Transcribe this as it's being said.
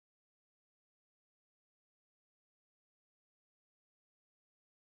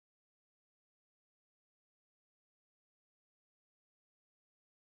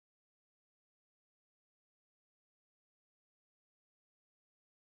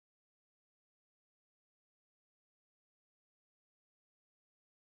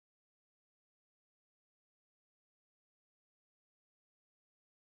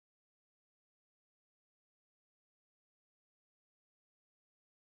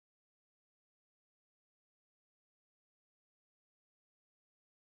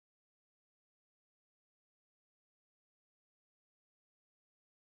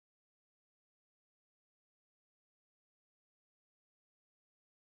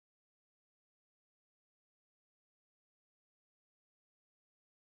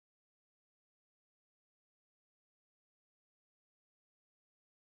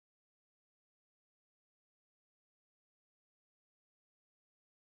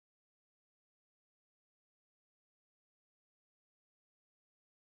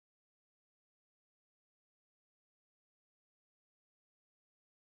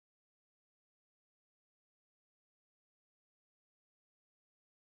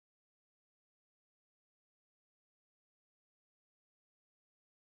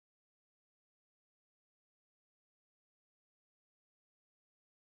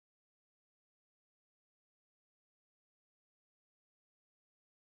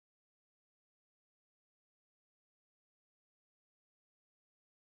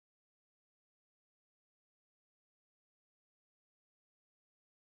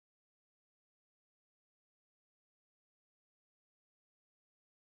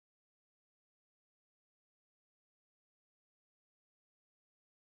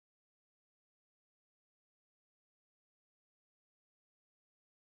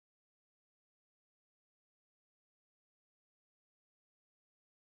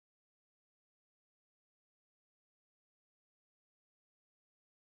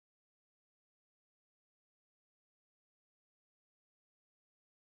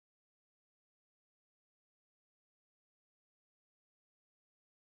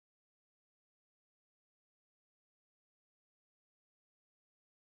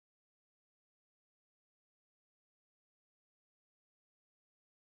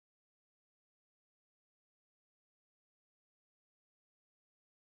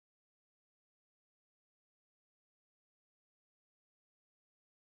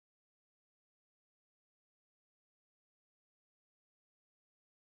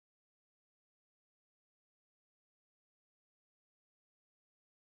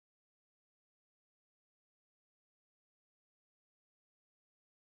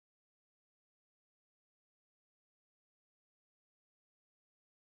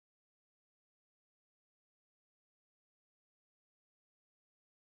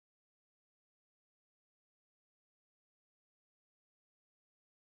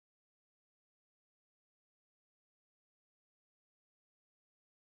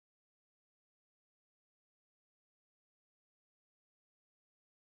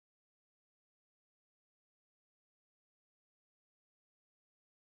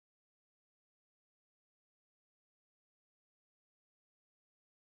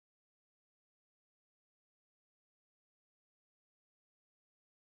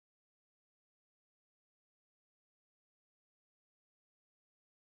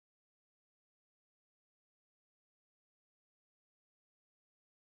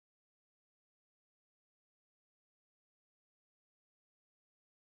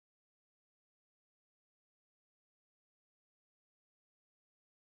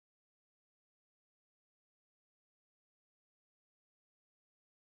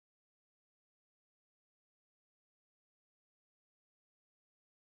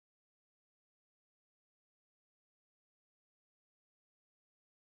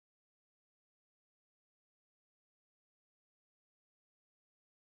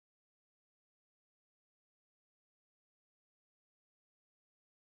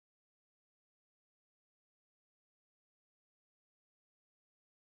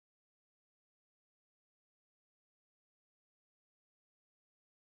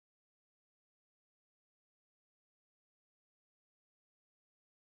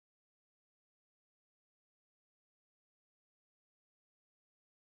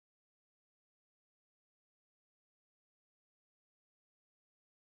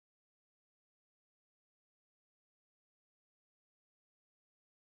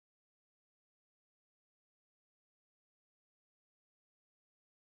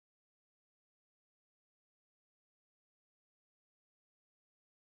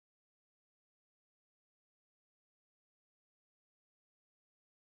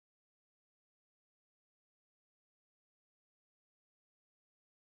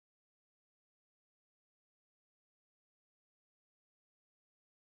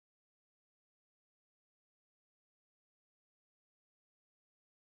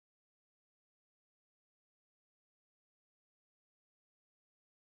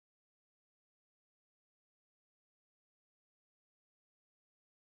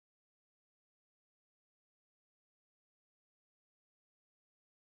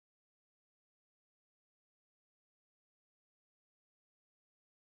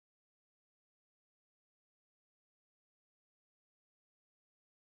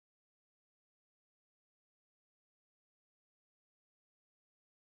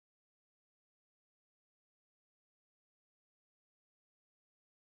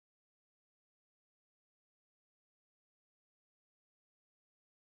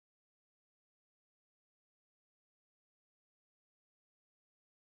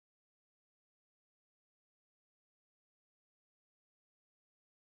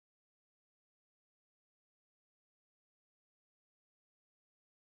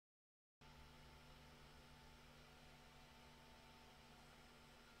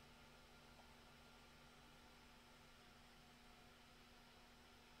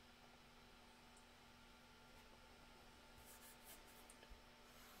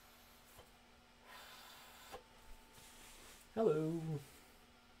Hello.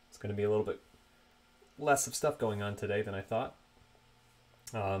 It's going to be a little bit less of stuff going on today than I thought.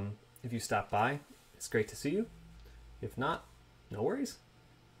 If you stop by, it's great to see you. If not, no worries.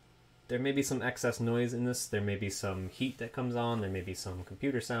 There may be some excess noise in this. There may be some heat that comes on. There may be some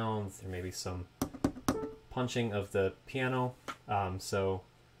computer sounds. There may be some punching of the piano. So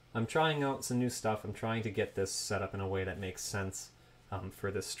I'm trying out some new stuff. I'm trying to get this set up in a way that makes sense for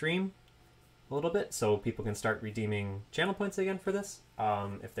the stream a little bit, so people can start redeeming channel points again for this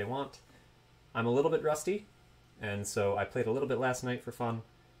if they want. I'm a little bit rusty, and so I played a little bit last night for fun.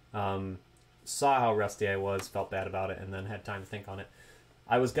 Saw how rusty I was, felt bad about it, and then had time to think on it.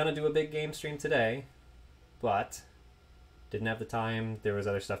 I was gonna do a big game stream today, but didn't have the time. There was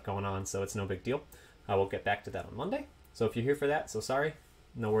other stuff going on, so it's no big deal. I will get back to that on Monday. So if you're here for that, so sorry.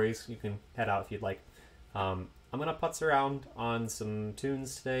 No worries. You can head out if you'd like. I'm gonna putz around on some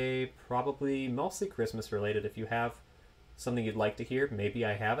tunes today, probably mostly Christmas related. If you have something you'd like to hear, maybe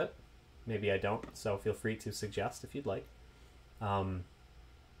I have it, maybe I don't. So feel free to suggest if you'd like. I'm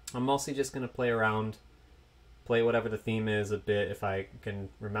mostly just gonna play around, play whatever the theme is a bit if I can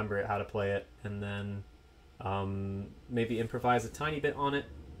remember it, how to play it, and then maybe improvise a tiny bit on it.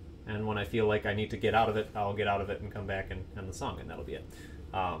 And when I feel like I need to get out of it, I'll get out of it and come back and end the song, and that'll be it.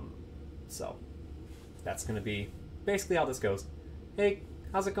 So that's going to be basically how this goes. Hey,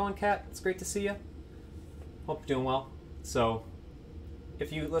 how's it going, Kat? It's great to see you. Hope you're doing well. So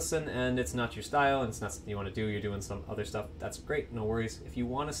if you listen and it's not your style and it's not something you want to do, you're doing some other stuff, that's great, no worries. If you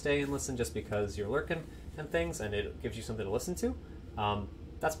want to stay and listen just because you're lurking and things and it gives you something to listen to,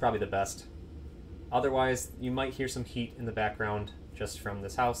 that's probably the best. Otherwise, you might hear some heat in the background just from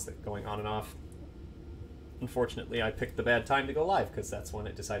this house that going on and off. Unfortunately, I picked the bad time to go live because that's when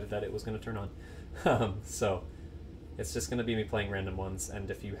it decided that it was going to turn on. So it's just going to be me playing random ones, and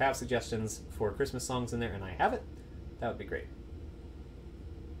if you have suggestions for Christmas songs in there and I have it, that would be great.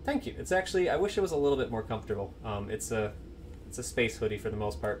 Thank you. It's actually, I wish it was a little bit more comfortable. It's a space hoodie for the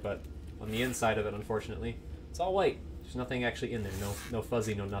most part, but on the inside of it, unfortunately, it's all white. There's nothing actually in there. No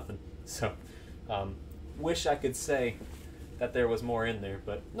fuzzy, no nothing. So wish I could say that there was more in there,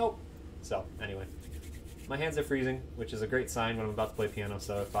 but nope. So anyway, my hands are freezing, which is a great sign when I'm about to play piano,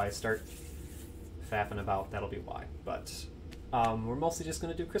 so if I start faffing about, that'll be why. But we're mostly just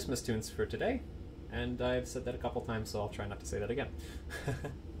going to do Christmas tunes for today, and I've said that a couple times, so I'll try not to say that again.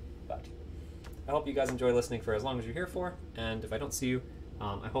 But I hope you guys enjoy listening for as long as you're here for, and if I don't see you,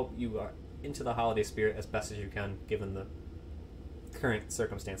 I hope you are into the holiday spirit as best as you can, given the current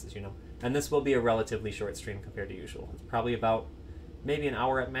circumstances, you know. And this will be a relatively short stream compared to usual. It's probably about maybe an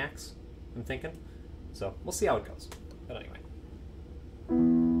hour at max, I'm thinking. So we'll see how it goes. But anyway.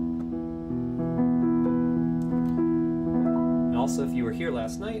 And also, if you were here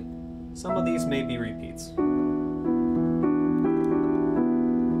last night, some of these may be repeats. But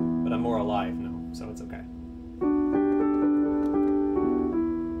I'm more alive now, so it's okay.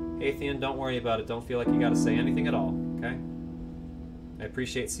 Athean, don't worry about it. Don't feel like you gotta say anything at all, okay? I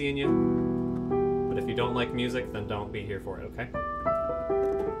appreciate seeing you, but if you don't like music, then don't be here for it, okay?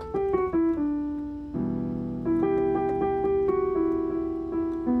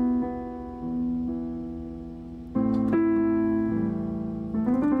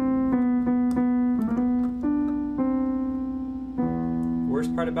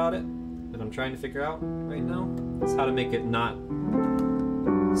 Worst part about it that I'm trying to figure out right now is how to make it not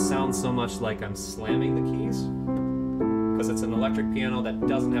sound so much like I'm slamming the keys. Because it's an electric piano that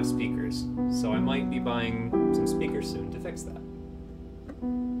doesn't have speakers, so I might be buying some speakers soon to fix that.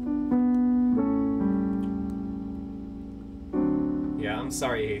 Yeah, I'm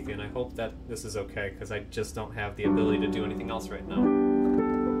sorry, Athean. I hope that this is okay, because I just don't have the ability to do anything else right now.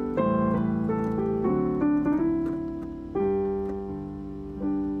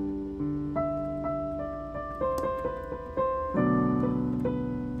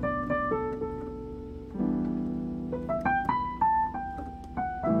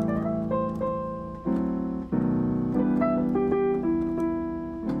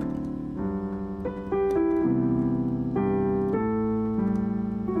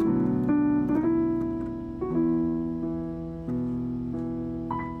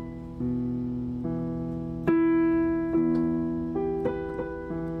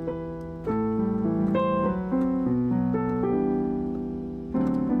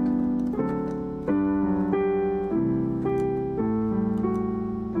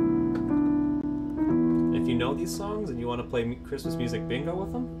 These songs and you want to play Christmas music bingo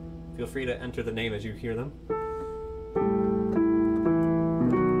with them, feel free to enter the name as you hear them.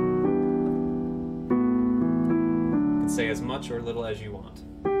 You can say as much or little as you want.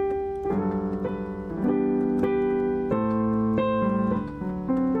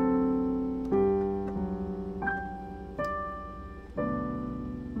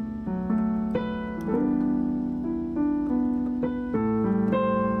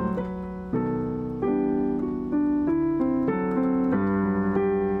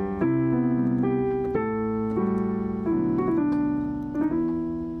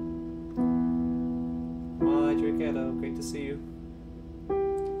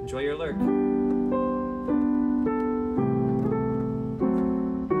 lurk.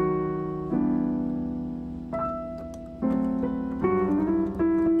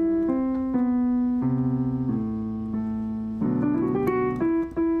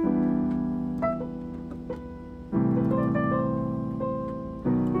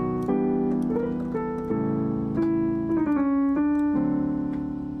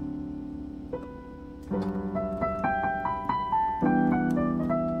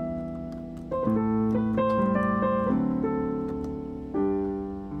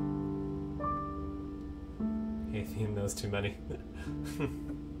 Theme knows too many.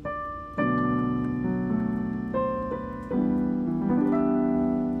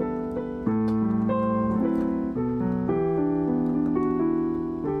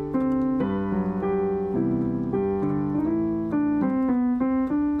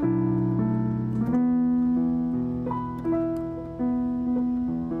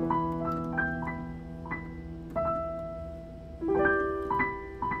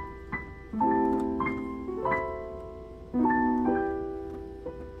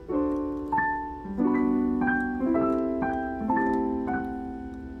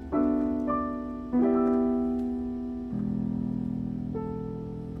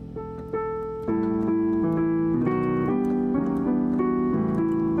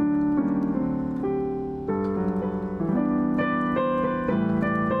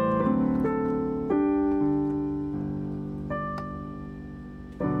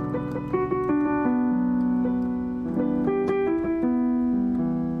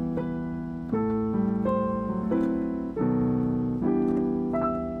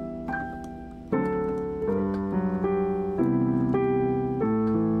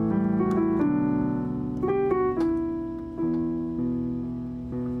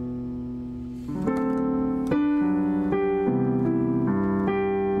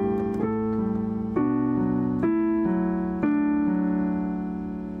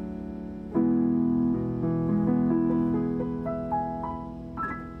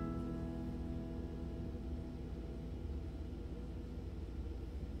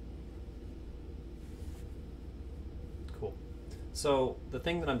 Cool. So the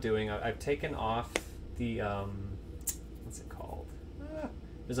thing that I'm doing, I've taken off the, what's it called?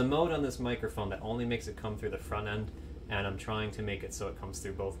 There's a mode on this microphone that only makes it come through the front end, and I'm trying to make it so it comes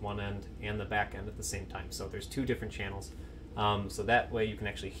through both one end and the back end at the same time. So there's two different channels. So that way you can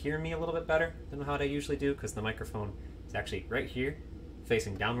actually hear me a little bit better than how I usually do, because the microphone is actually right here,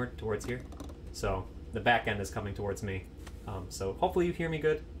 facing downward towards here. So the back end is coming towards me. So hopefully you hear me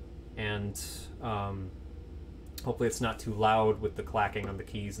good, and hopefully it's not too loud with the clacking on the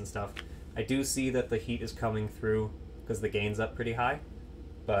keys and stuff. I do see that the heat is coming through because the gain's up pretty high,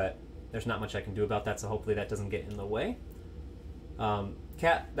 but there's not much I can do about that, so hopefully that doesn't get in the way.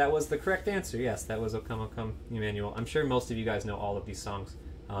 Kat, that was the correct answer. Yes, that was O Come, O Come, Emmanuel. I'm sure most of you guys know all of these songs,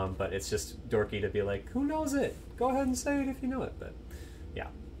 but it's just dorky to be like, who knows it? Go ahead and say it if you know it. But yeah,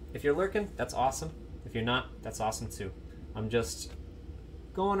 if you're lurking, that's awesome. If you're not, that's awesome too. I'm just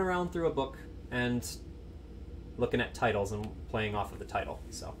going around through a book and looking at titles and playing off of the title.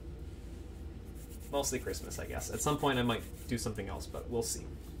 So mostly Christmas, I guess. At some point I might do something else, but we'll see.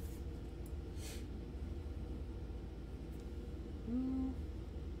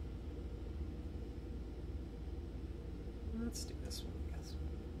 Let's do this one, I guess.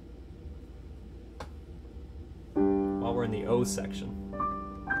 While we're in the O section.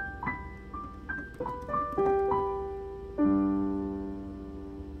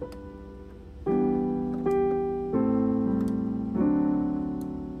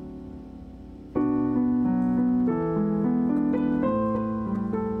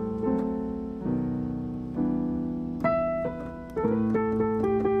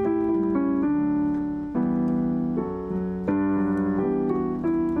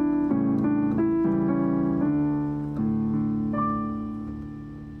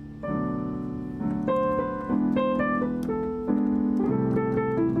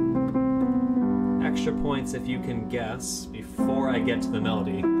 Extra points if you can guess, before I get to the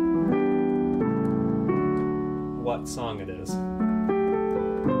melody, what song it is.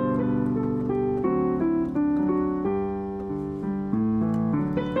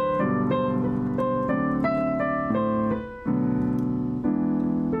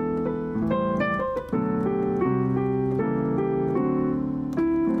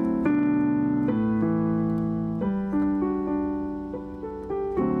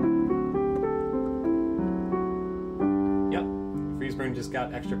 Just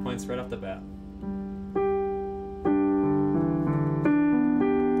got extra points right off the bat.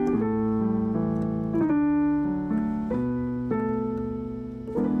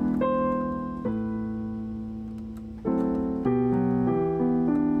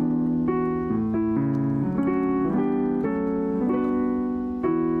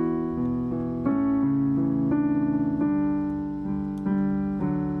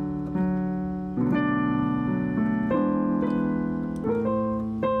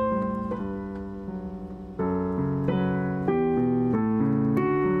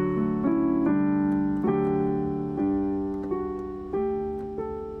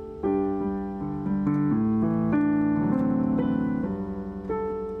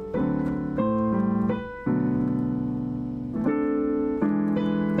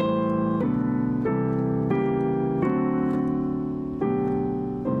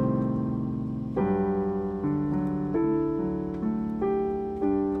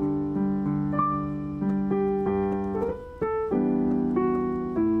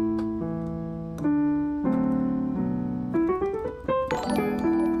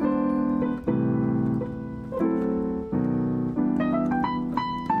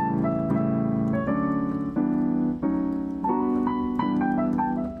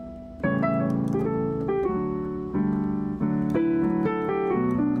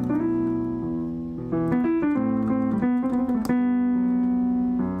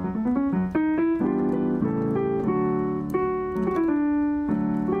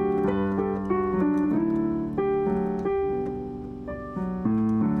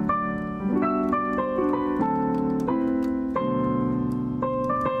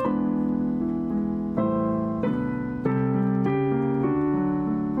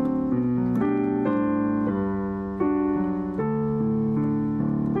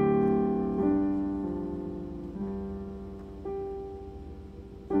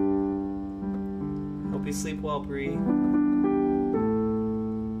 Hope you sleep well, Bree.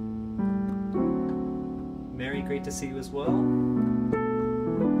 Mary, great to see you as well.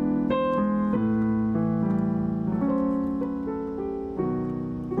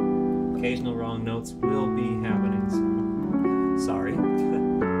 Occasional wrong notes will be happening, so sorry.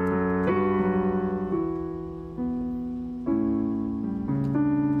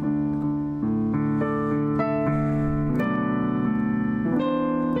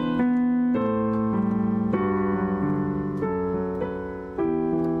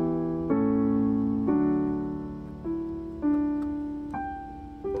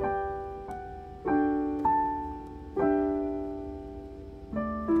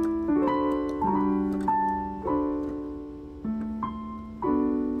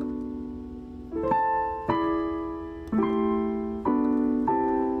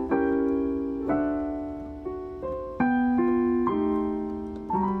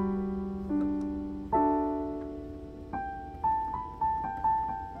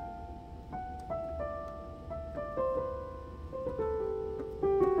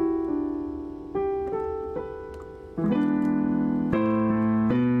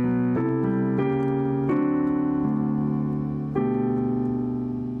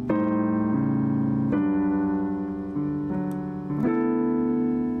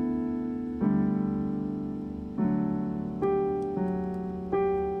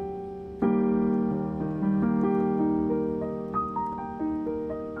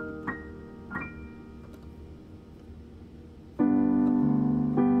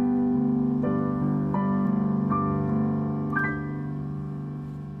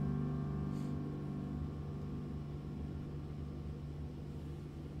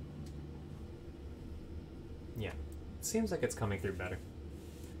 Yeah, seems like it's coming through better.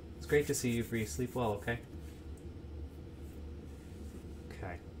 It's great to see you, Bree. Sleep well, okay?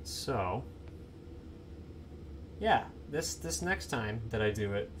 Okay, so yeah, this next time that I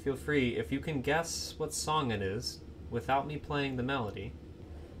do it, feel free, if you can guess what song it is without me playing the melody,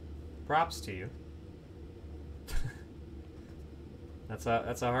 props to you. That's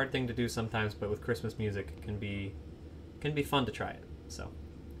a hard thing to do sometimes, but with Christmas music it can be fun to try it. So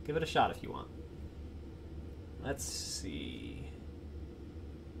give it a shot if you want. Let's see.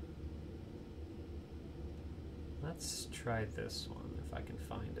 Let's try this one if I can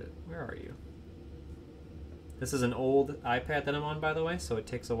find it. Where are you? This is an old iPad that I'm on, by the way, so it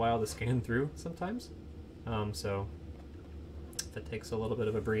takes a while to scan through sometimes. So if it takes a little bit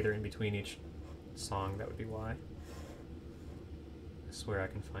of a breather in between each song, that would be why. I swear I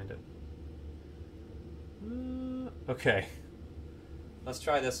can find it. Okay. Let's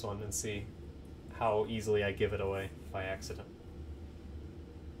try this one and see how easily I give it away by accident.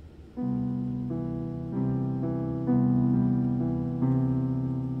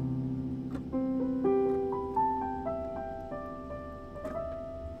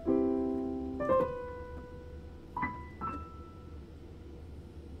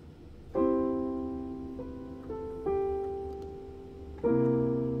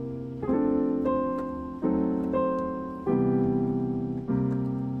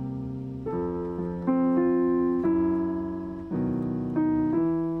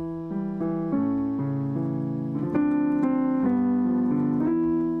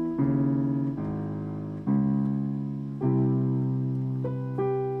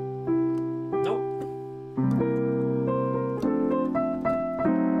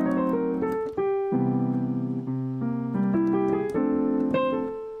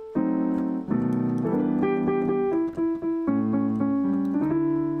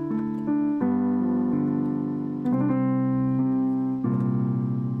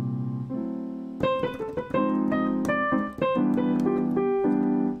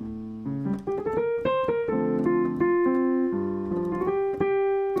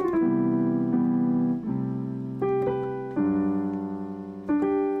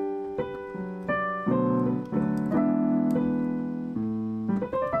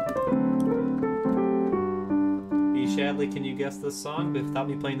 Shadley, can you guess this song without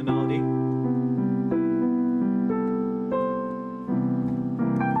me playing the melody?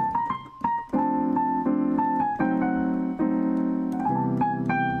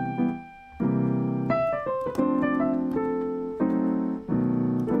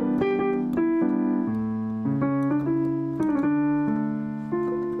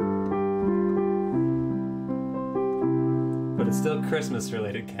 But it's still Christmas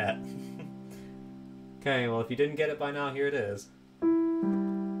related, Cat. Okay, well, if you didn't get it by now, here it is.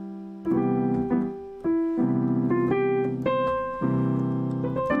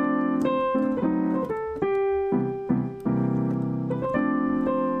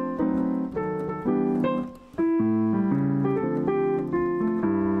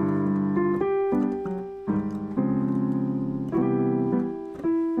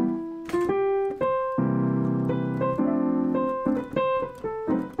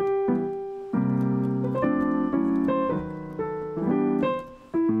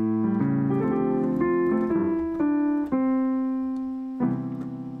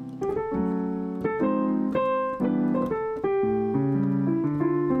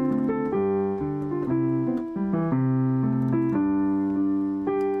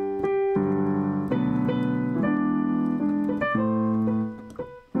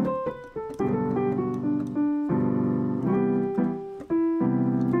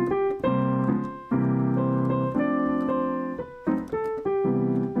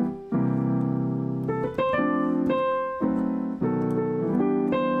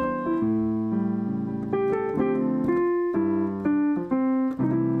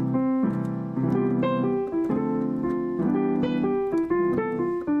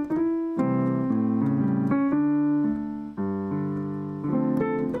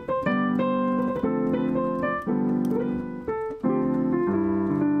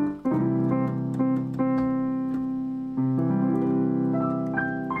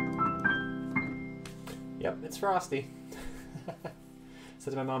 Frosty.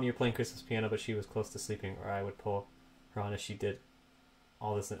 Said to my mom, "You're playing Christmas piano," but she was close to sleeping, or I would pull her on as she did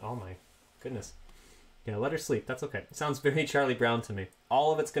all this. Oh my goodness. Yeah, let her sleep. That's okay. It sounds very Charlie Brown to me.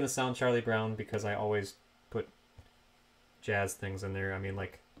 All of it's going to sound Charlie Brown because I always put jazz things in there. I mean,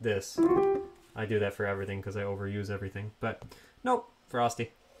 like this. I do that for everything because I overuse everything. But nope,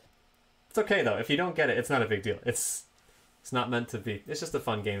 Frosty. It's okay though. If you don't get it, it's not a big deal. It's not meant to be. It's just a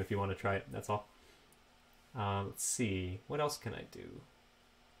fun game if you want to try it. That's all. Let's see. What else can I do?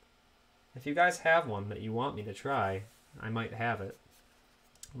 If you guys have one that you want me to try, I might have it.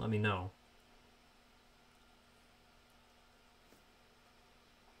 Let me know.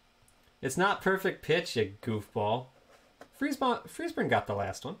 It's not perfect pitch, you goofball. Freezeburn got the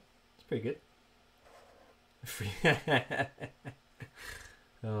last one. It's pretty good.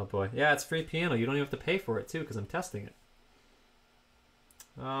 Oh boy. Yeah, it's free piano. You don't even have to pay for it too, because I'm testing it.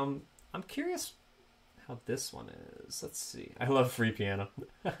 I'm curious how this one is. Let's see. I love free piano.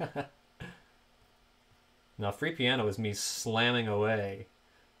 Now, free piano is me slamming away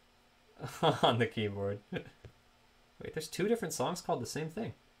on the keyboard. Wait, there's 2 different songs called the same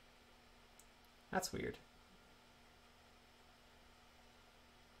thing. That's weird.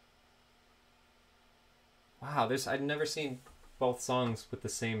 Wow, I've never seen both songs with the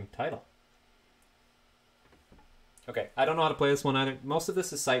same title. Okay, I don't know how to play this one either. Most of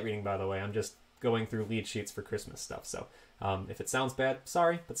this is sight reading, by the way. I'm just going through lead sheets for Christmas stuff. So if it sounds bad,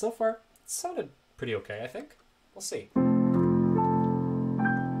 sorry. But so far, it sounded pretty okay, I think. We'll see.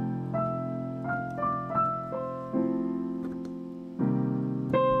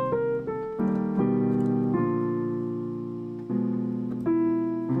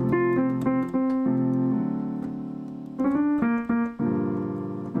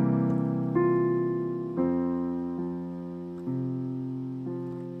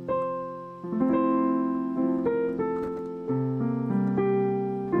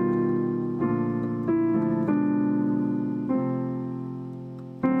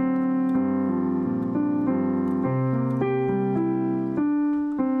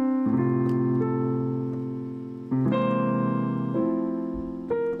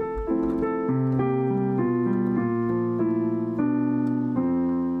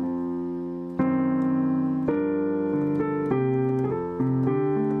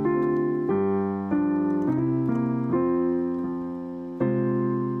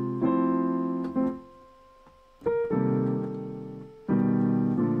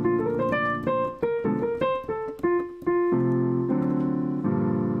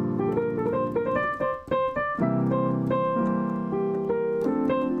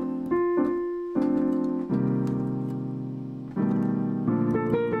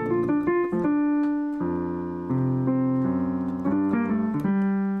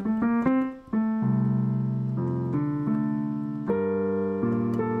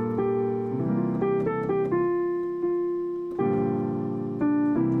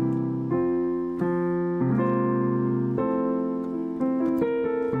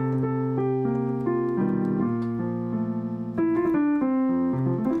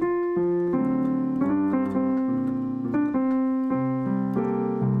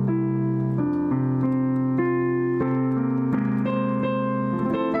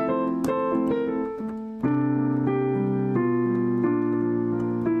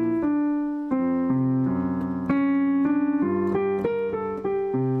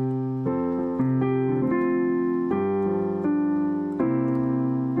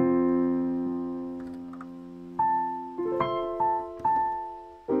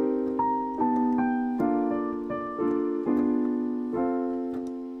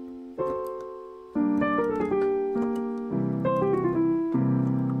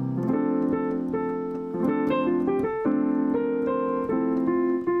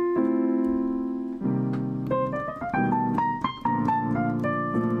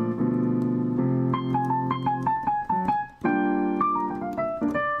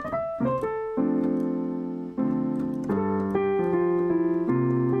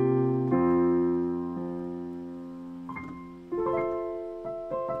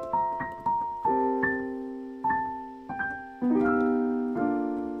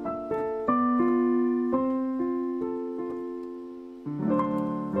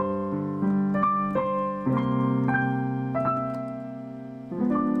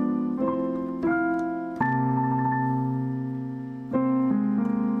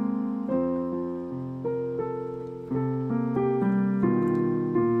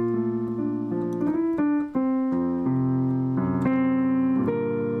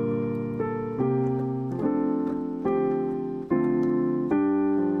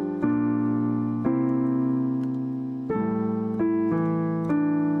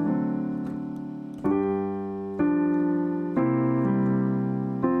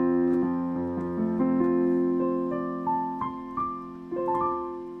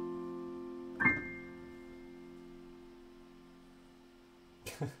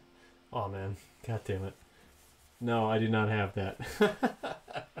 God damn it. No, I do not have that.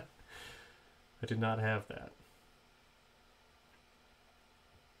 I do not have that.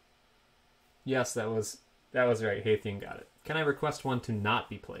 Yes, that was right. Haythian got it. Can I request one to not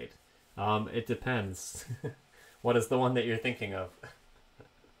be played? It depends. What is the one that you're thinking of?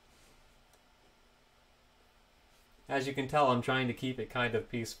 As you can tell, I'm trying to keep it kind of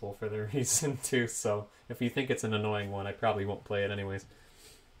peaceful for the reason too, so if you think it's an annoying one, I probably won't play it anyways.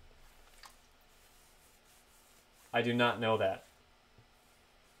 I do not know that.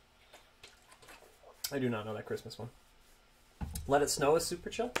 I do not know that Christmas one. Let It Snow is super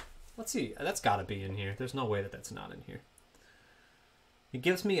chill? Let's see. That's gotta be in here. There's no way that that's not in here. It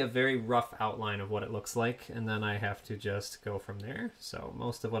gives me a very rough outline of what it looks like, and then I have to just go from there. So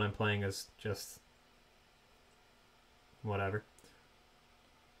most of what I'm playing is just whatever.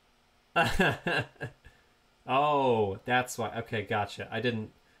 Oh, that's why. Okay, gotcha. I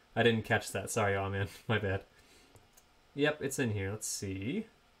didn't catch that. Sorry, oh man, my bad. Yep, it's in here. Let's see.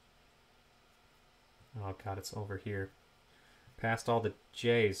 Oh god, it's over here. Past all the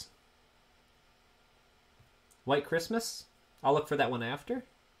J's. White Christmas? I'll look for that one after.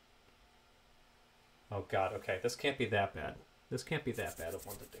 Oh god, okay. This can't be that bad. This can't be that bad of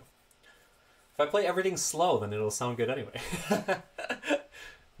one to do. If I play everything slow, then it'll sound good anyway.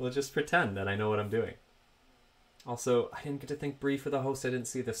 We'll just pretend that I know what I'm doing. Also, I didn't get to thank Bree for the host. I didn't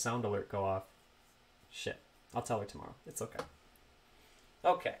see the sound alert go off. Shit. I'll tell her tomorrow. It's okay.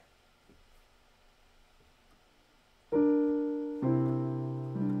 Okay.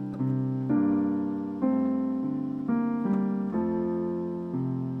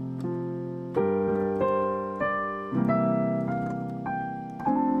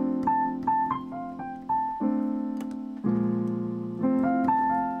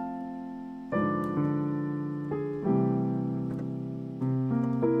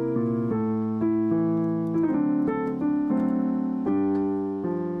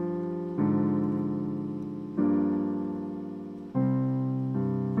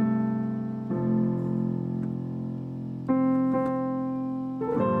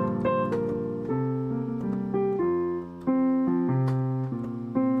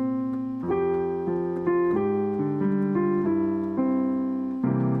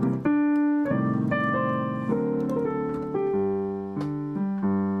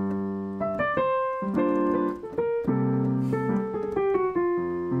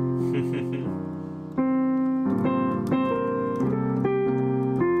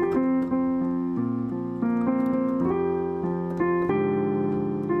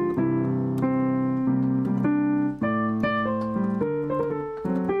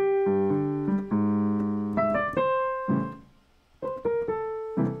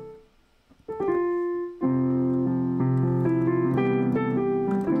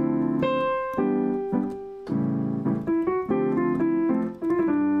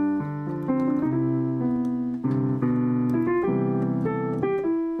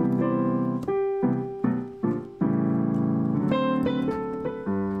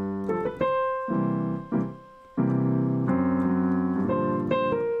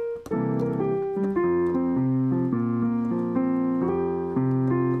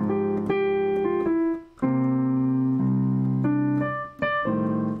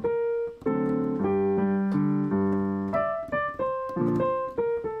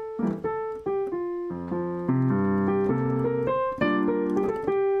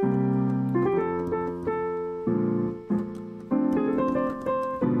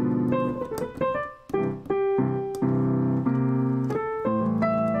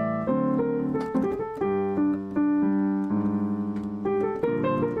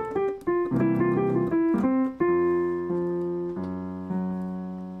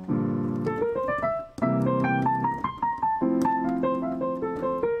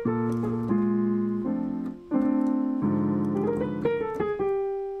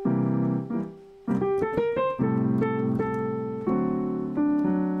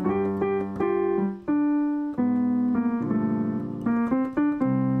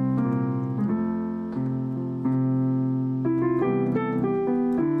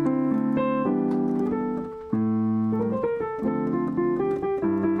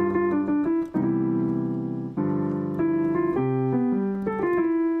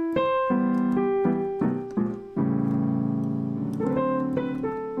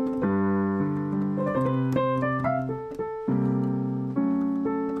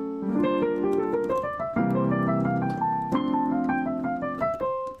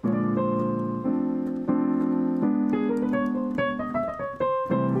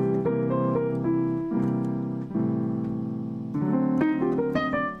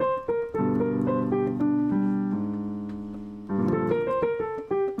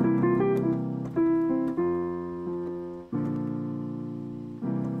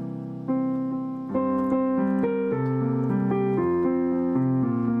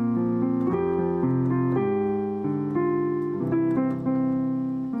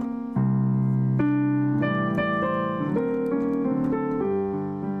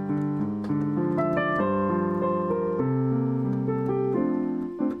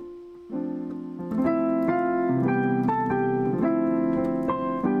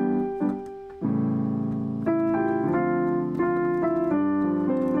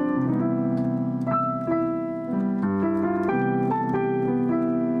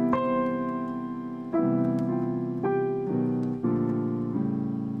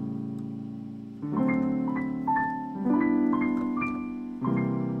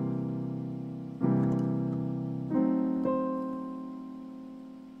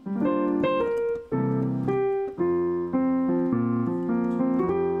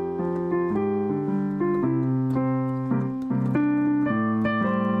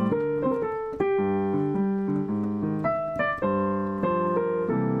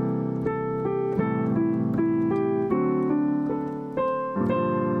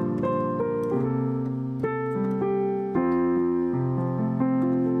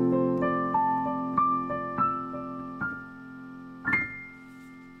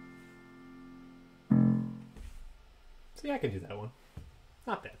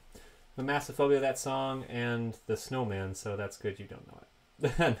 the Massophobia of that song and the Snowman, so that's good you don't know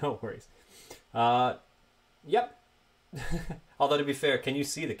it. No worries. Yep. Although, to be fair, can you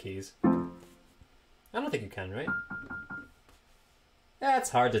see the keys? I don't think you can, right?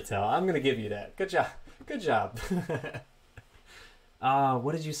 That's hard to tell. I'm going to give you that. Good job. Good job.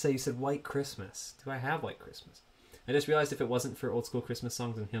 What did you say? You said White Christmas. Do I have White Christmas? I just realized if it wasn't for old school Christmas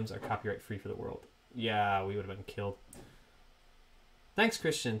songs and hymns are copyright free for the world. Yeah, we would have been killed. Thanks,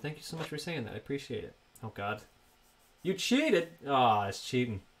 Christian. Thank you so much for saying that. I appreciate it. Oh, God. You cheated! Aw, it's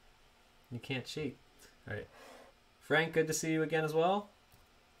cheating. You can't cheat. All right. Frank, good to see you again as well.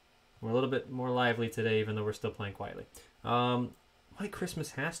 We're a little bit more lively today, even though we're still playing quietly. White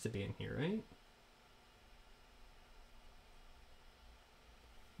Christmas has to be in here, right?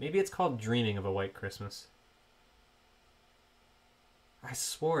 Maybe it's called Dreaming of a White Christmas. I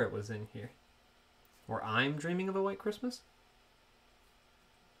swore it was in here. Or I'm Dreaming of a White Christmas?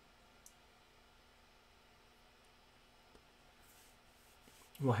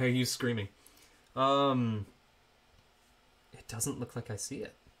 Why are you screaming? It doesn't look like I see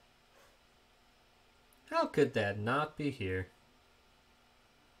it. How could that not be here?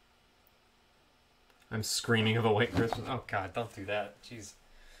 I'm screaming of a White Christmas. Oh God, don't do that. Jeez.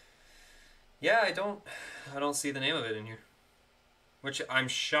 Yeah, I don't see the name of it in here. Which I'm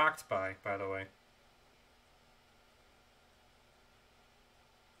shocked by the way.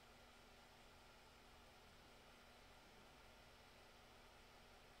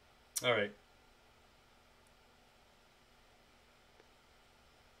 All right.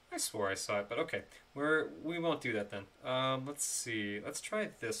 I swore I saw it, but okay. We won't do that then. Let's see. Let's try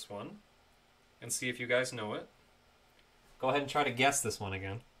this one and see if you guys know it. Go ahead and try to guess this one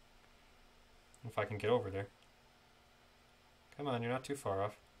again. If I can get over there. Come on, you're not too far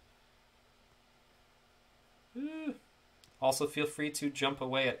off. Also, feel free to jump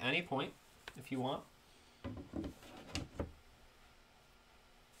away at any point if you want.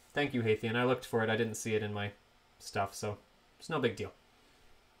 Thank you, Hathian. I looked for it. I didn't see it in my stuff, so it's no big deal.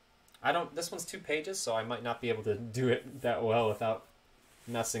 This one's 2 pages, so I might not be able to do it that well without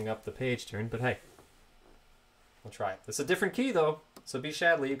messing up the page turn, but hey. We'll try it. It's a different key, though, so be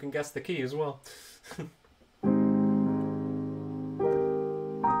Shadley, you can guess the key as well.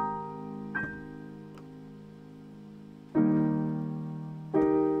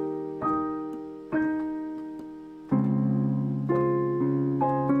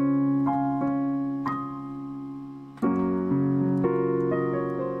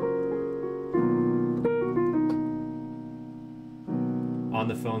 On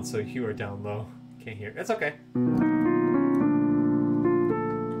the phone, so you are down low. Can't hear. It's okay.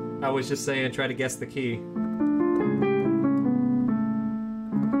 I was just saying, try to guess the key.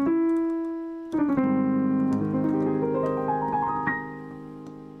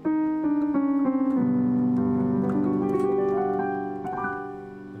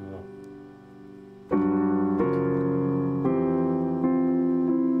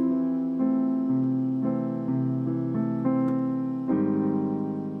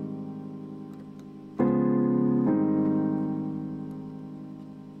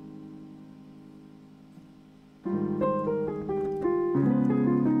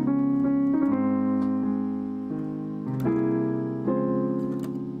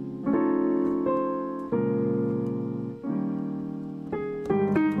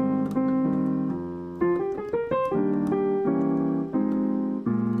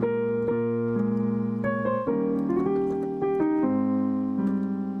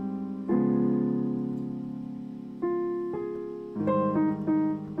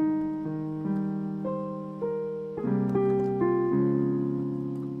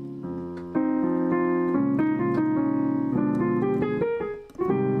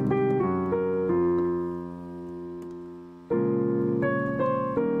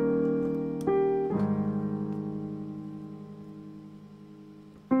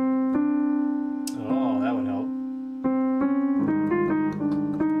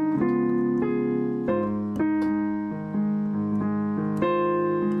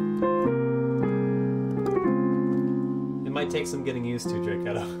 Take some getting used to,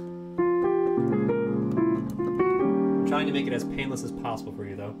 Drakeetto. I'm trying to make it as painless as possible for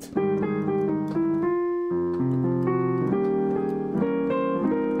you, though.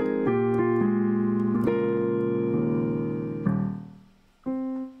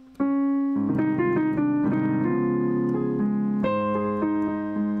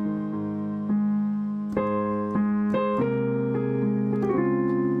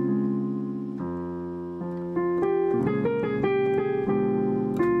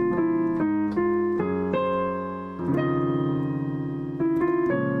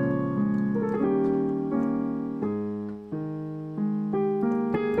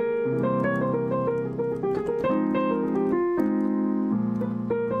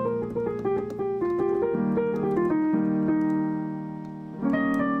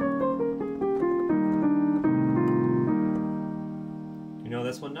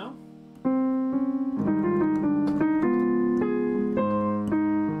 this one now.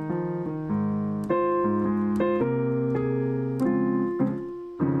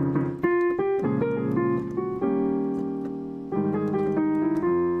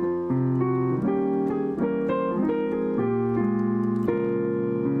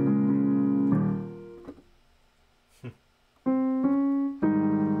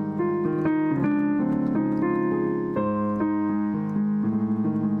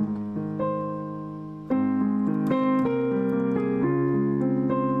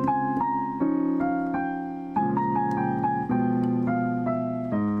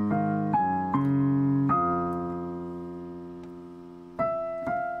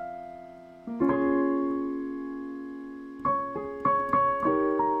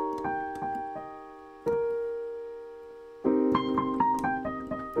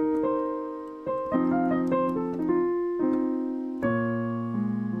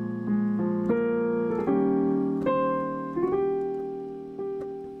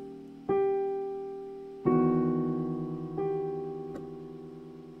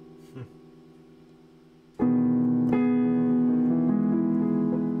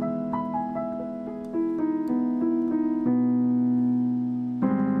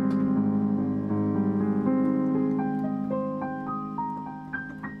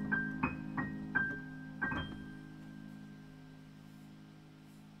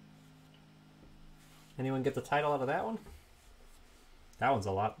 Anyone get the title out of that one? That one's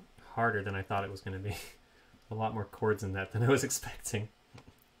a lot harder than I thought it was going to be. A lot more chords in that than I was expecting.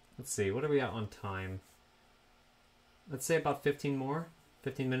 Let's see, what are we at on time? Let's say about 15 more.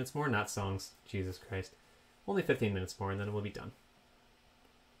 15 minutes more? Not songs. Jesus Christ. Only 15 minutes more and then we'll be done.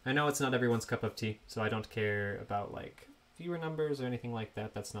 I know it's not everyone's cup of tea, so I don't care about like viewer numbers or anything like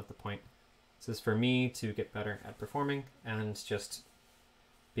that. That's not the point. This is for me to get better at performing and just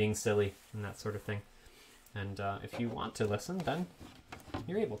being silly and that sort of thing. And if you want to listen, then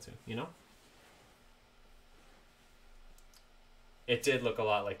you're able to, you know? It did look a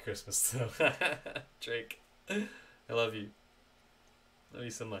lot like Christmas, though. Drake, I love you. Love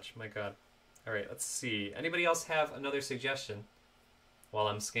you so much. My God. All right, let's see. Anybody else have another suggestion while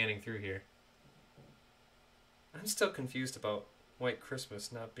I'm scanning through here? I'm still confused about White Christmas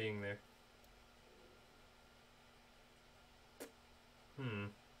not being there.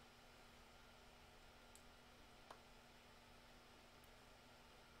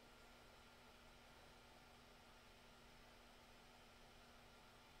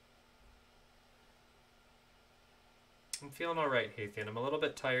 I'm feeling alright, Haythian. I'm a little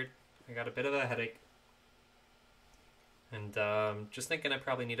bit tired. I got a bit of a headache. And just thinking I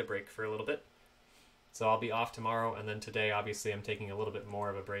probably need a break for a little bit. So I'll be off tomorrow, and then today, obviously, I'm taking a little bit more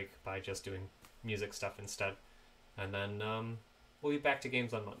of a break by just doing music stuff instead. And then we'll be back to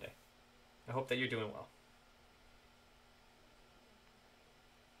games on Monday. I hope that you're doing well.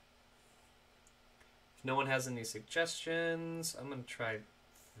 If no one has any suggestions, I'm going to try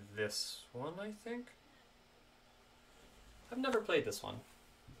this one, I think. I've never played this one.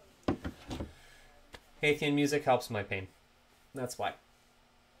 Haythian music helps my pain. That's why.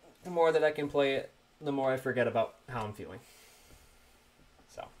 The more that I can play it, the more I forget about how I'm feeling.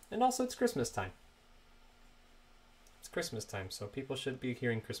 So, and also it's Christmas time. It's Christmas time, so people should be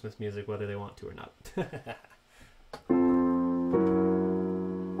hearing Christmas music whether they want to or not.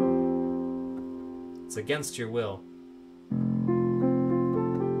 It's against your will.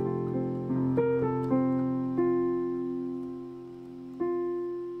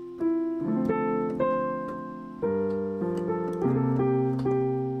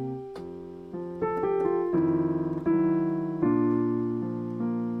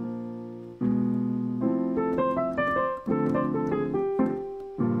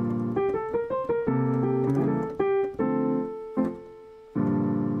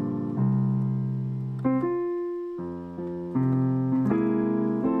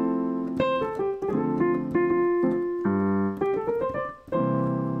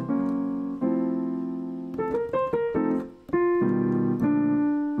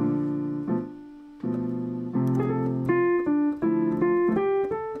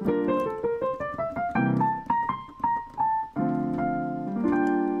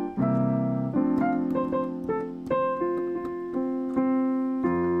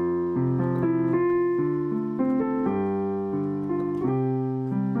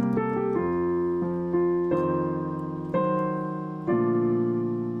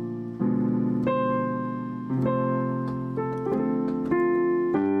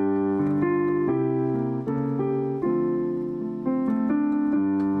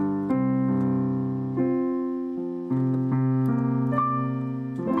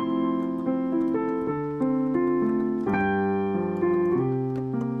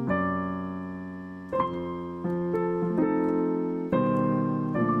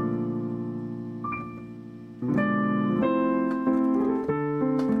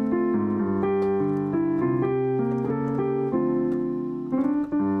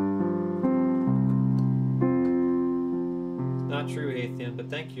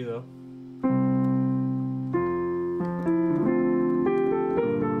 Thank you, though.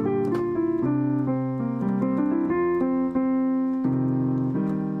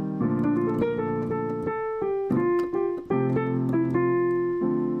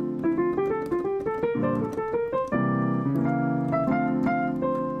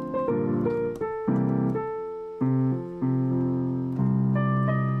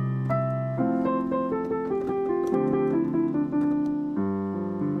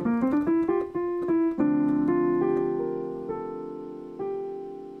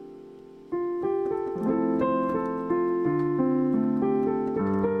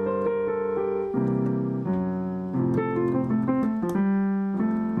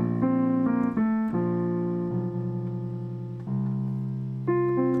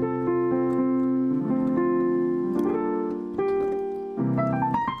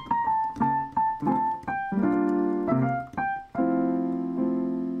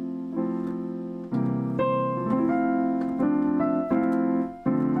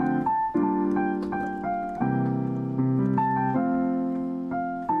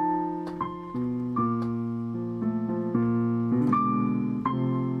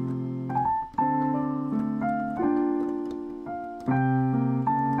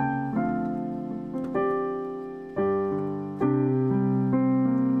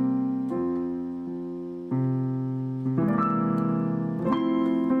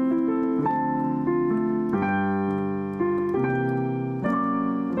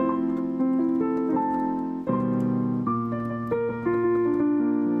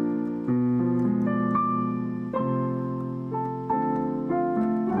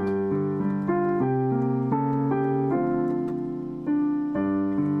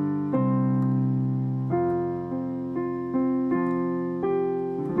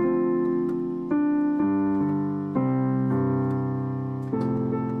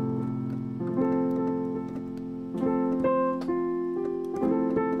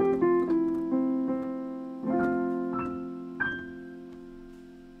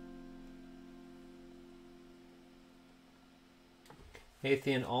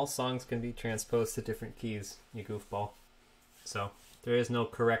 Athean, all songs can be transposed to different keys, you goofball. So there is no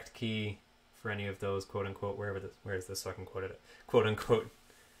correct key for any of those, quote unquote, where is this so I can quote it? Quote unquote.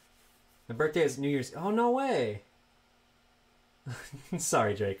 My birthday is New Year's. Oh, no way.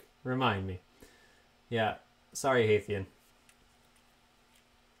 Sorry, Drake. Remind me. Yeah, sorry, Athean.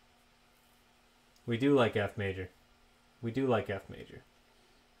 We do like F major. We do like F major.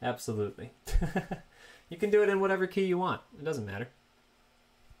 Absolutely. You can do it in whatever key you want. It doesn't matter.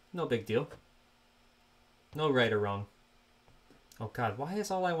 No big deal. No right or wrong. Oh God, why is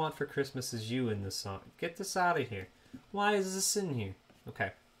All I Want for Christmas Is You in this song? Get this out of here. Why is this in here?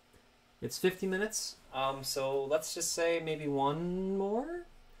 Okay. It's 50 minutes. So let's just say maybe one more?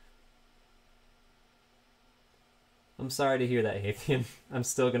 I'm sorry to hear that, Athean. I'm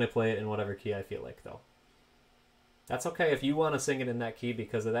still going to play it in whatever key I feel like, though. That's okay if you want to sing it in that key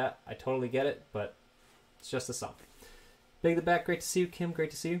because of that. I totally get it, but it's just a song. Big the Back, great to see you. Kim, great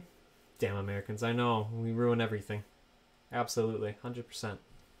to see you. Damn Americans, I know. We ruin everything. Absolutely, 100%.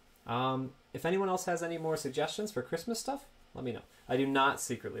 If anyone else has any more suggestions for Christmas stuff, let me know. I do not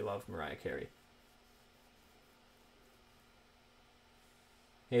secretly love Mariah Carey.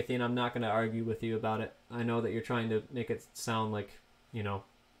 Athean, I'm not going to argue with you about it. I know that you're trying to make it sound like, you know,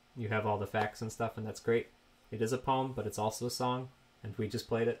 you have all the facts and stuff, and that's great. It is a poem, but it's also a song, and we just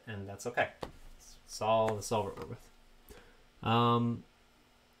played it, and that's okay. It's all over with. I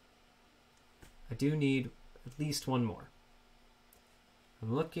do need at least one more.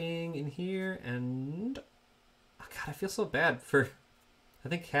 I'm looking in here, and oh God, I feel so bad for. I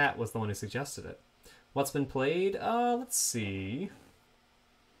think Kat was the one who suggested it. What's been played? Let's see.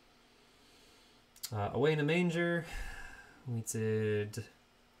 Away in a Manger. We did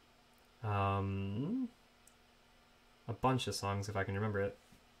a bunch of songs, if I can remember it.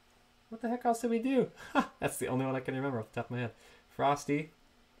 What the heck else did we do? That's the only one I can remember off the top of my head. Frosty.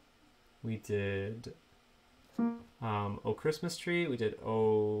 We did Oh Christmas Tree. We did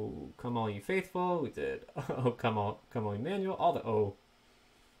Oh Come All You Faithful. We did Oh Come All Emmanuel. All the Oh.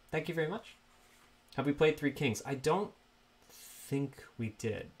 Thank you very much. Have we played Three Kings? I don't think we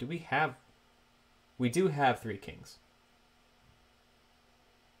did. Do we have... We do have Three Kings.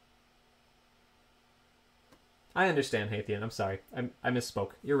 I understand, Hathian. I'm sorry. I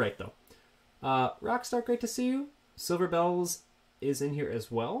misspoke. You're right, though. Rockstar, great to see you. Silver Bells is in here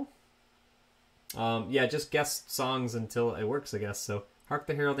as well. Yeah, just guest songs until it works, I guess. So, Hark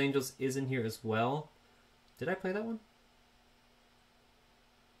the Herald Angels is in here as well. Did I play that one?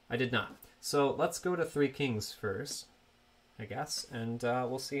 I did not. So, let's go to Three Kings first. I guess, and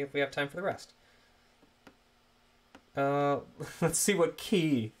we'll see if we have time for the rest. Let's see what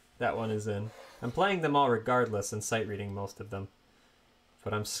key that one is in. I'm playing them all regardless and sight reading most of them,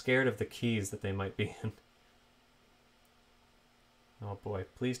 but I'm scared of the keys that they might be in. Oh boy,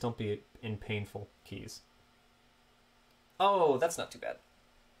 please don't be in painful keys. Oh, that's not too bad.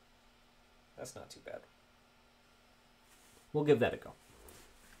 That's not too bad. We'll give that a go.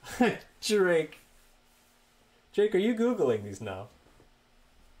 Drake. Drake, are you Googling these now?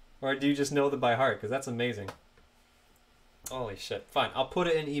 Or do you just know them by heart? Because that's amazing. Holy shit. Fine, I'll put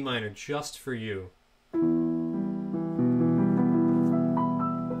it in E minor just for you.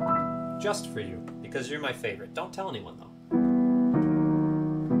 Just for you. Because you're my favorite. Don't tell anyone, though.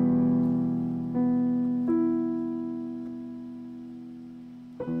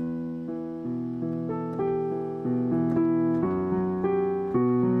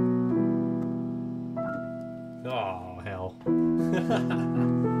 Oh, hell.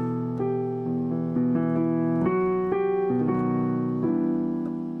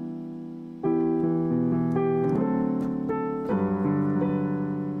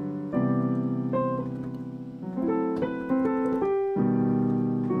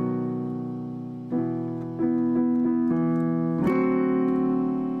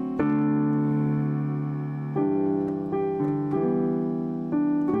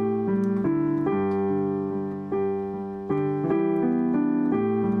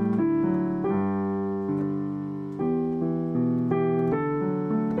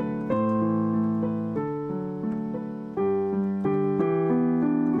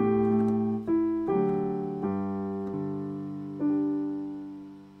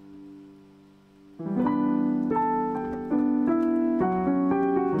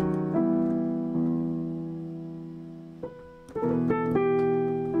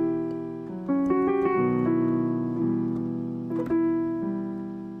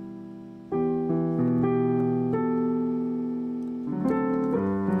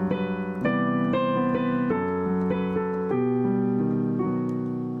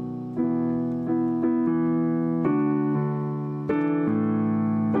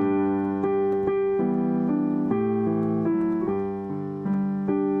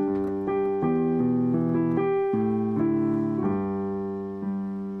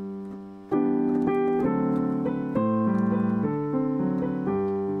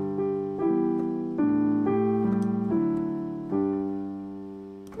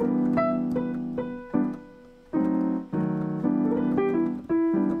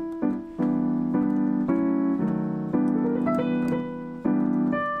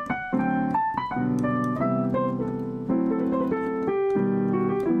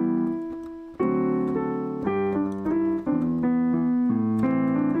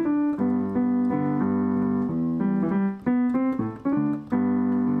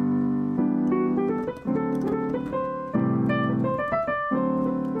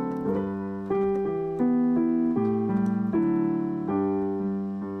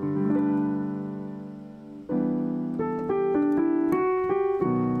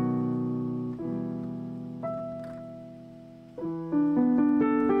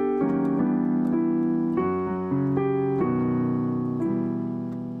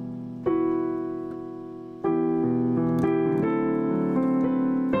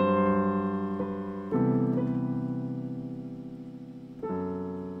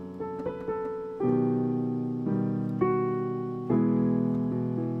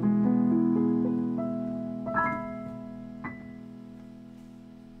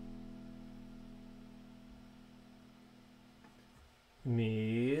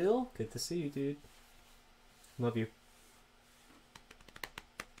 Meal, good to see you, dude. Love you.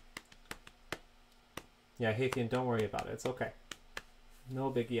 Yeah, Haythian, don't worry about it. It's okay.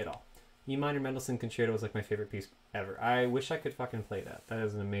 No biggie at all. E minor Mendelssohn Concerto is like my favorite piece ever. I wish I could fucking play that. That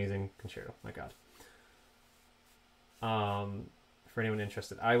is an amazing concerto. My God. For anyone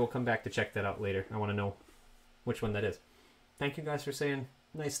interested, I will come back to check that out later. I want to know which one that is. Thank you guys for saying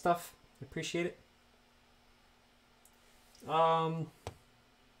nice stuff. Appreciate it.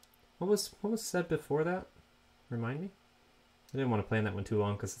 What was said before that? Remind me? I didn't want to play on that one too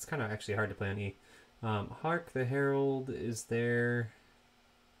long because it's kind of actually hard to play on E. Hark the Herald is there.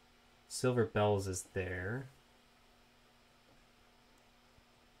 Silver Bells is there.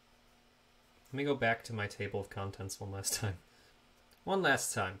 Let me go back to my table of contents one last time. One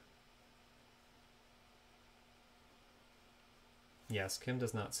last time. Yes, Kim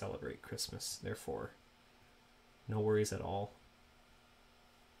does not celebrate Christmas, therefore no worries at all.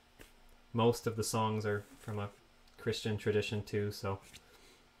 Most of the songs are from a Christian tradition too, so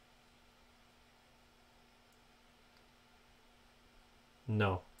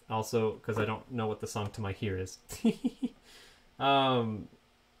No. Also, because I don't know what the song to my here is. um,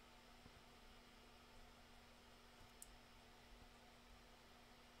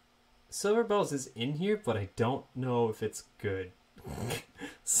 Silver Bells is in here, but I don't know if it's good.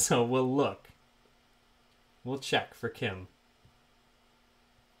 So we'll look. We'll check for Kim.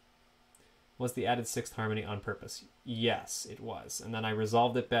 Was the added sixth harmony on purpose? Yes, it was. And then I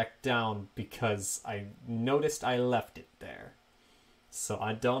resolved it back down because I noticed I left it there. So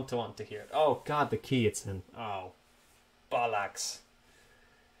I don't want to hear it. Oh, God, the key it's in. Oh, bollocks.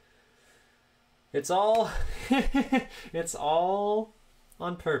 It's all... it's all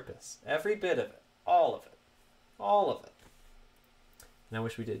on purpose. Every bit of it. All of it. All of it. And I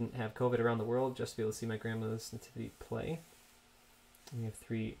wish we didn't have COVID around the world just to be able to see my grandmother's nativity play. We have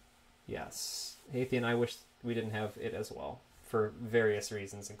 3... Yes. Hathian, I wish we didn't have it as well. For various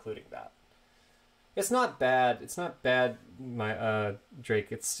reasons, including that. It's not bad. It's not bad, my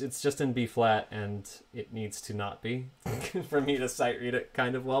Drake. It's just in B flat, and it needs to not be for me to sight read it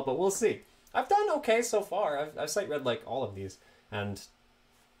kind of well. But we'll see. I've done okay so far. I've sight read like all of these, and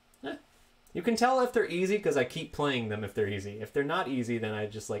you can tell if they're easy because I keep playing them if they're easy. If they're not easy, then I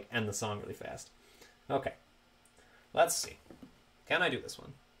just like end the song really fast. Okay, let's see. Can I do this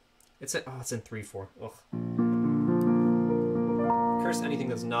one? It's in 3/4. Ugh. Curse anything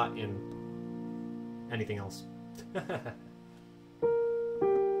that's not in anything else.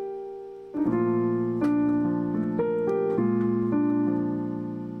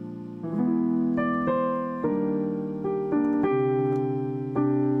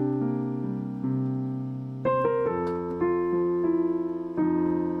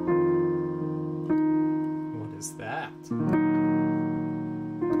 What is that?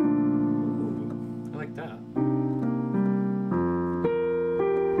 Ooh, I like that.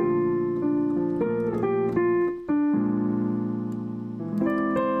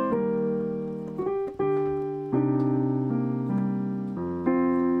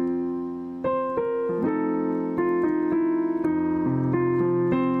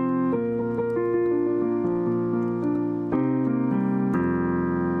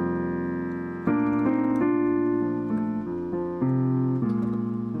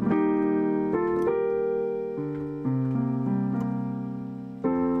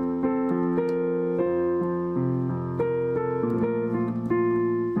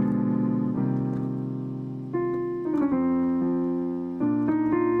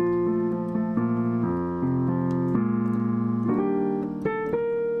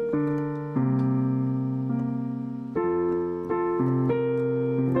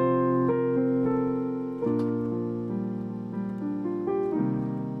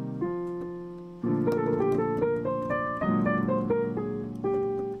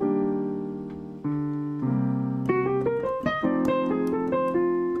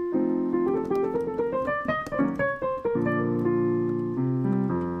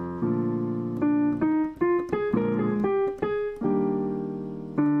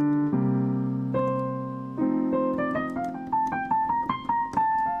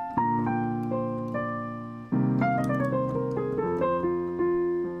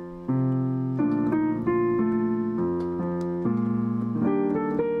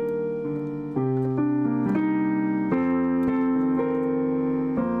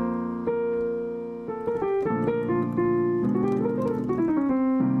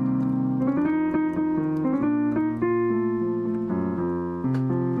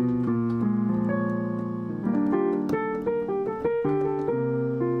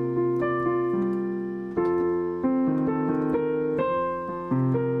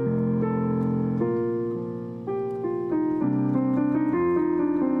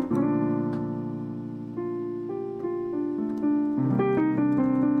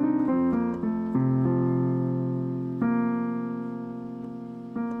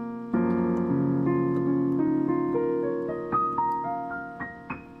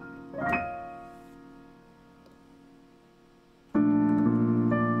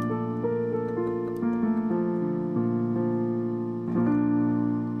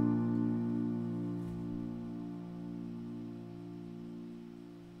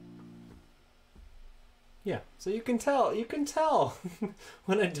 Yeah, so you can tell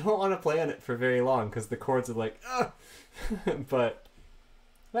when I don't want to play on it for very long because the chords are like, ugh. But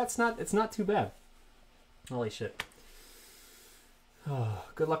it's not too bad. Holy shit. Oh,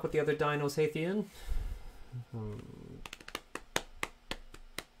 good luck with the other dinos, Hathian.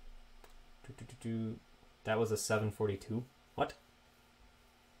 That was a 742. What?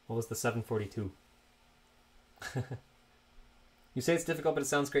 What was the 742? You say it's difficult, but it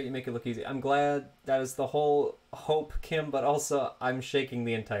sounds great. You make it look easy. I'm glad. That is the whole hope, Kim, but also I'm shaking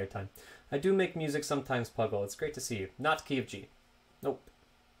the entire time. I do make music sometimes, Puggle. It's great to see you. Not key of G. Nope.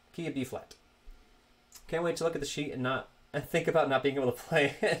 Key of B flat. Can't wait to look at the sheet and think about not being able to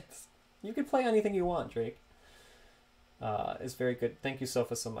play it. You can play anything you want, Drake. It's very good. Thank you,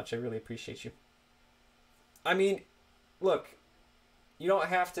 Sofa, so much. I really appreciate you. I mean, look, you don't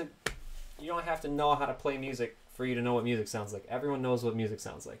have to know how to play music for you to know what music sounds like. Everyone knows what music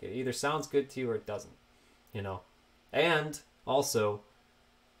sounds like. It either sounds good to you or it doesn't, you know. And also,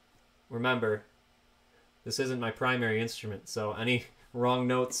 remember, this isn't my primary instrument, so any wrong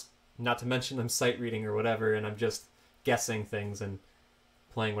notes, not to mention I'm sight reading or whatever, and I'm just guessing things and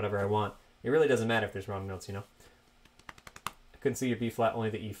playing whatever I want. It really doesn't matter if there's wrong notes, you know. I couldn't see your B flat, only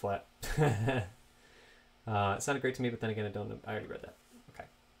the E flat. It sounded great to me, but then again, I already read that. Okay.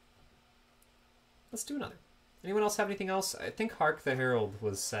 Let's do another. Anyone else have anything else? I think Hark the Herald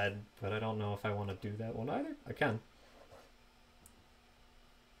was said, but I don't know if I want to do that one either. I can.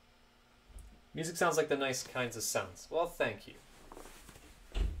 Music sounds like the nice kinds of sounds. Well, thank you.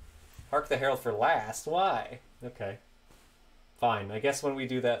 Hark the Herald for last? Why? Okay. Fine. I guess when we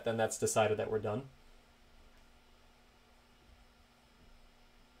do that, then that's decided that we're done.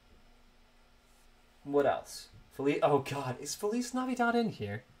 What else? Oh god, is Feliz Navidad in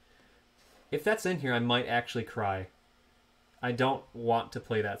here? If that's in here, I might actually cry. I don't want to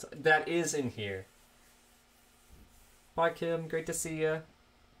play that. That is in here. Bye, Kim. Great to see you.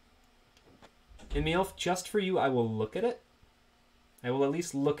 Emil, just for you, I will look at it. I will at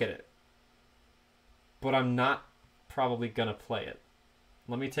least look at it. But I'm not probably gonna play it.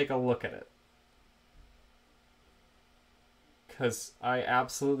 Let me take a look at it. Because I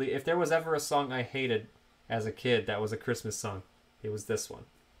absolutely... If there was ever a song I hated as a kid that was a Christmas song, it was this one.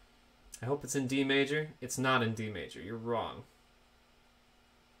 I hope it's in D major. It's not in D major. You're wrong.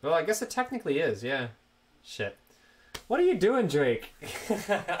 Well, I guess it technically is, yeah. Shit. What are you doing, Drake?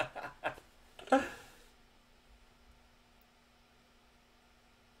 I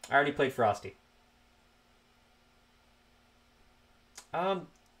already played Frosty.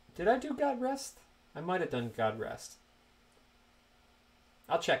 Did I do God Rest? I might have done God Rest.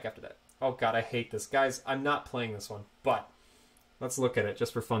 I'll check after that. Oh god, I hate this. Guys, I'm not playing this one, but let's look at it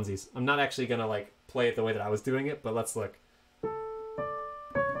just for funsies. I'm not actually gonna, like, play it the way that I was doing it, but let's look.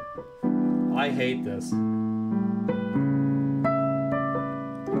 I hate this.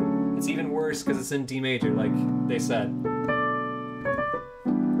 It's even worse because it's in D major, like they said.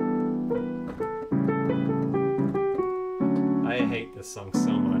 I hate this song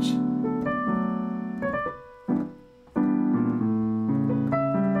so much.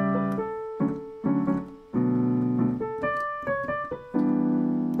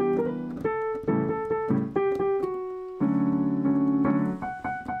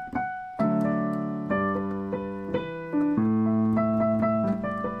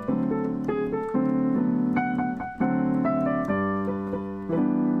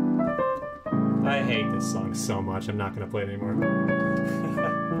 I hate this song so much, I'm not going to play it anymore.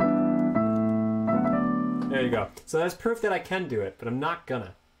 There you go. So that's proof that I can do it, but I'm not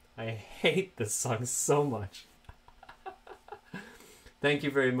gonna. I hate this song so much. Thank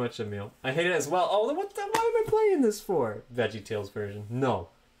you very much, Emil. I hate it as well. Oh, why am I playing this for? VeggieTales version. No.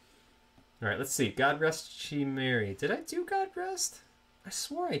 Alright, let's see. God Rest She Merry. Did I do God Rest? I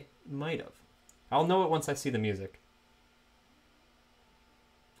swore I might have. I'll know it once I see the music.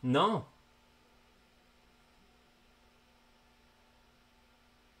 No.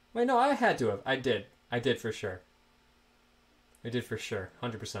 Wait, no, I had to have. I did. I did for sure. I did for sure.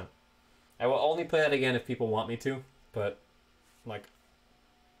 100%. I will only play that again if people want me to, but, like,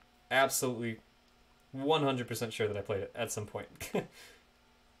 absolutely 100% sure that I played it at some point.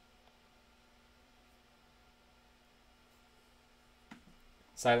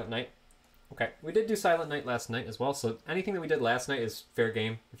 Silent Night. Okay, we did do Silent Night last night as well, so anything that we did last night is fair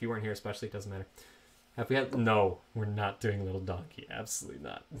game. If you weren't here especially, it doesn't matter. Have we had... No, we're not doing Little Donkey. Absolutely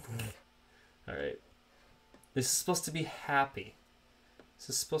not. Alright. This is supposed to be happy. This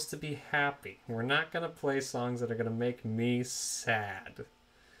is supposed to be happy. We're not going to play songs that are going to make me sad.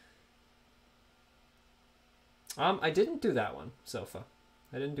 I didn't do that one, Sofa.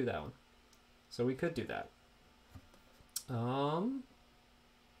 I didn't do that one. So we could do that.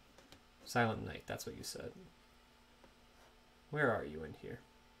 Silent Night, that's what you said. Where are you in here?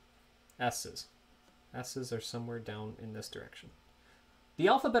 S's. S's are somewhere down in this direction. The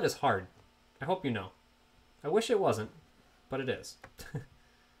alphabet is hard. I hope you know. I wish it wasn't, but it is.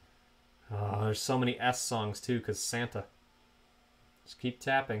 Oh, there's so many S songs too, because Santa. Just keep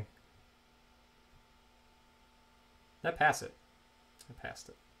tapping. That pass it. I passed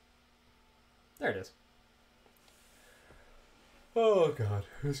it. There it is. Oh god,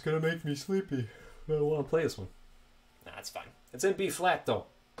 it's gonna make me sleepy. I don't want to play this one. Nah, it's fine. It's in B flat though.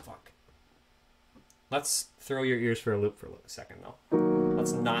 Fuck. Let's throw your ears for a loop for a second though.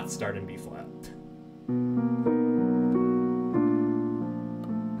 Let's not start in B flat.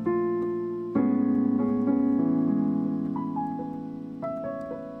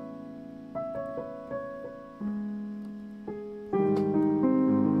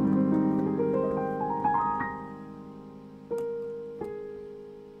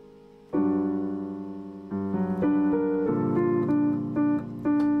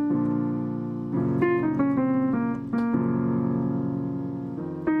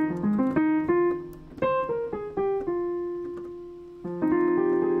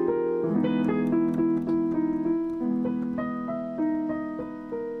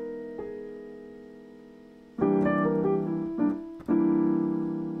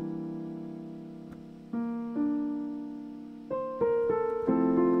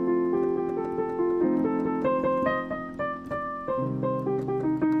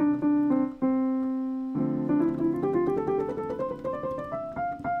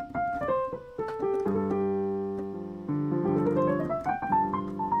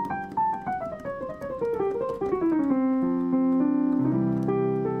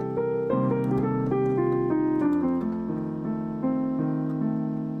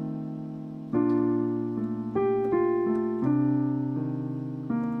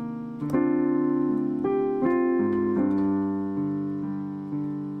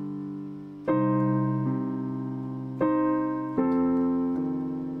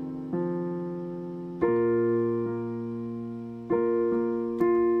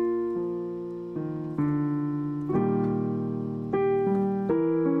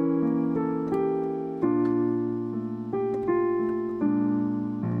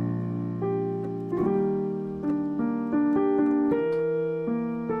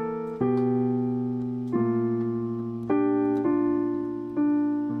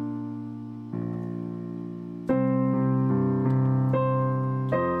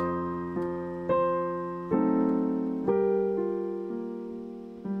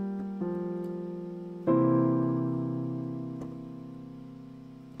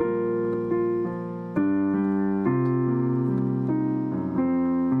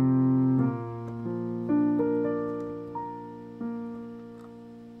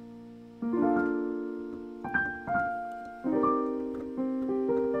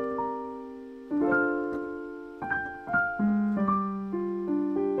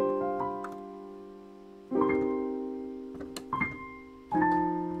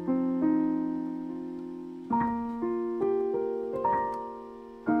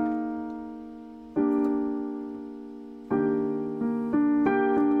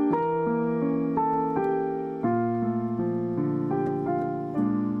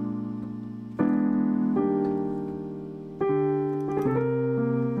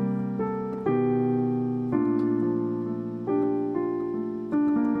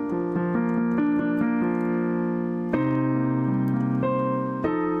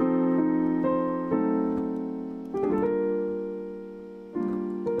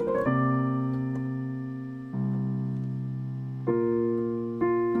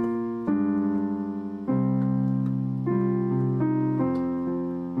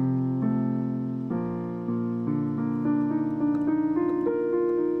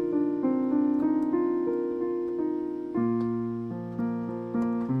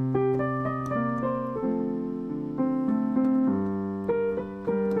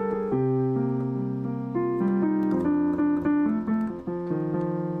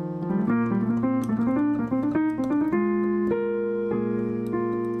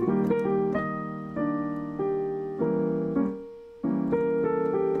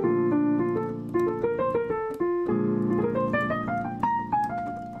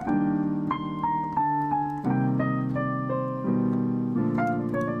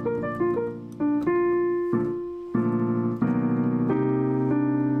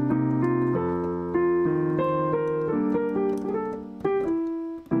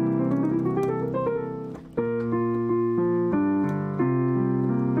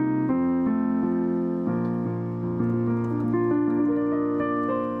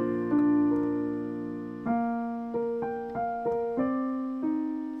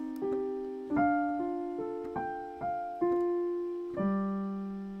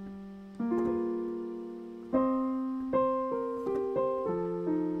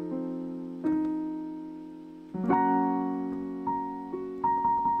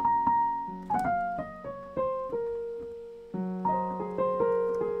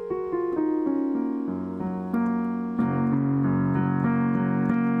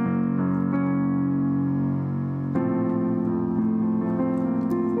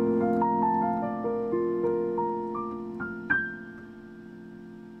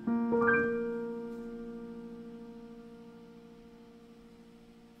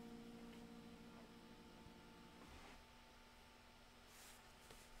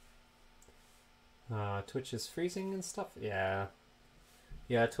 Twitch is freezing and stuff. Yeah.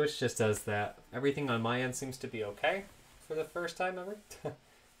 Yeah, Twitch just does that. Everything on my end seems to be okay for the first time ever.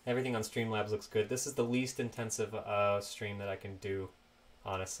 Everything on Streamlabs looks good. This is the least intensive stream that I can do,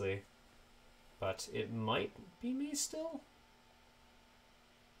 honestly. But it might be me still?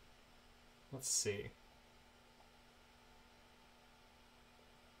 Let's see.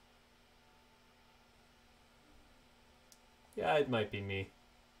 Yeah, it might be me.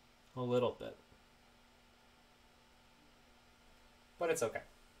 A little bit. But it's okay.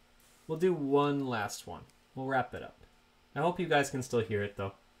 We'll do one last one. We'll wrap it up. I hope you guys can still hear it,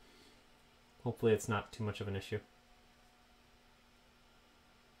 though. Hopefully it's not too much of an issue.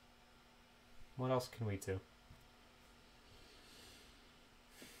 What else can we do?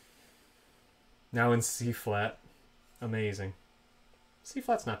 Now in C flat. Amazing. C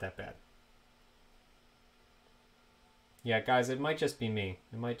flat's not that bad. Yeah, guys, it might just be me.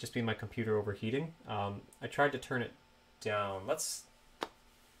 It might just be my computer overheating. I tried to turn it down. Let's...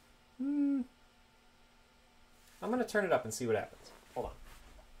 I'm going to turn it up and see what happens. Hold on.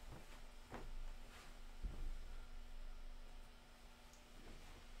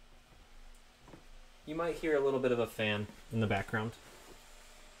 You might hear a little bit of a fan in the background.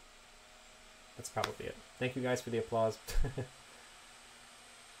 That's probably it. Thank you guys for the applause.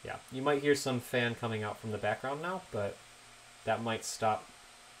 Yeah, you might hear some fan coming out from the background now, but that might stop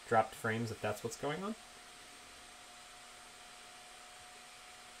dropped frames if that's what's going on.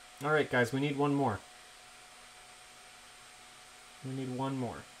 Alright guys, we need one more. We need one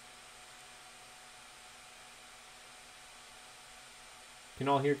more. Can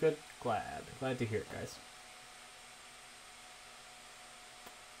all hear good? Glad to hear it, guys.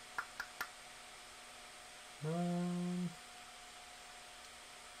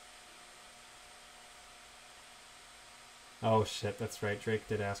 Oh shit, that's right. Drake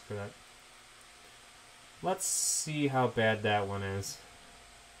did ask for that. Let's see how bad that one is.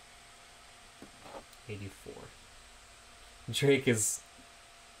 84. Drake is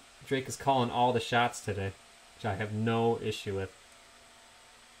calling all the shots today, which I have no issue with.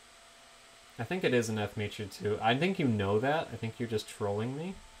 I think it is an F Major too. I think you know that. I think you're just trolling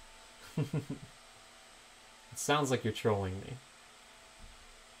me. It sounds like you're trolling me.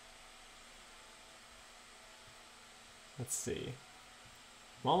 Let's see.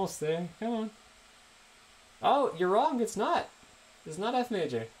 I'm almost there. Come on. Oh, you're wrong. It's not. It's not F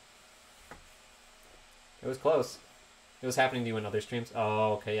Major. It was close. It was happening to you in other streams.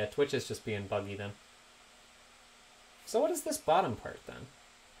 Oh, okay. Yeah, Twitch is just being buggy then. So what is this bottom part then?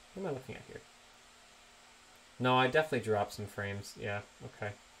 What am I looking at here? No, I definitely dropped some frames. Yeah,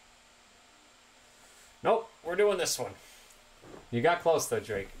 okay. Nope, we're doing this one. You got close though,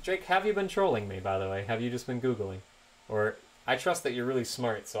 Drake. Drake, have you been trolling me, by the way? Have you just been Googling? Or, I trust that you're really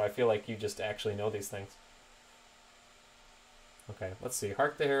smart, so I feel like you just actually know these things. Okay, let's see.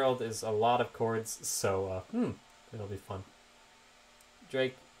 Hark the Herald is a lot of chords, so, it'll be fun.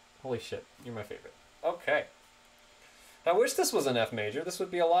 Drake, holy shit, you're my favorite. Okay. I wish this was an F major. This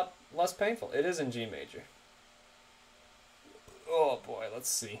would be a lot less painful. It is in G major. Oh boy, let's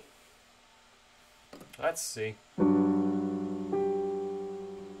see. Let's see.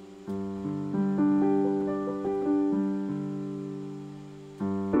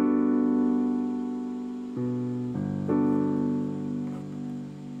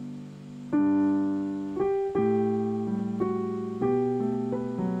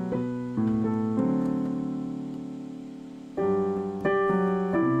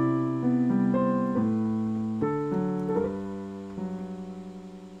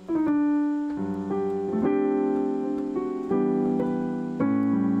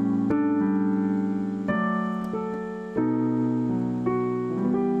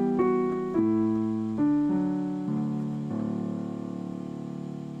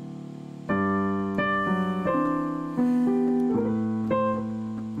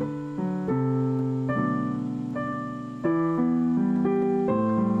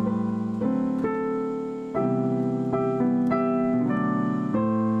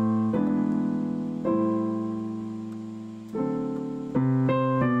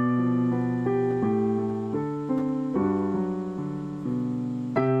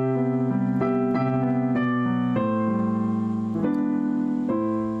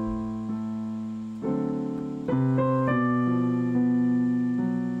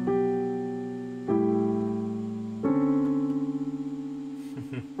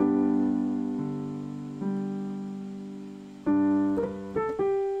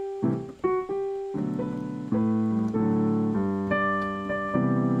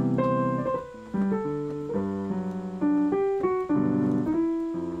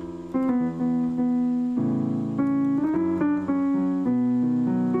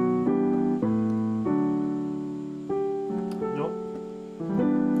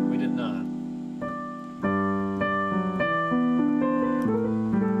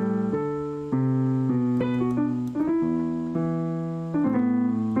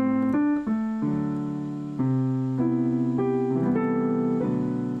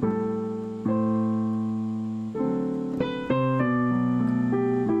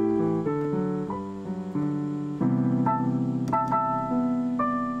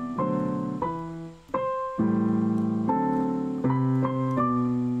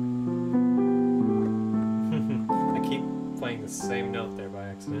 same note there by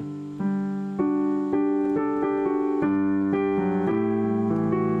accident.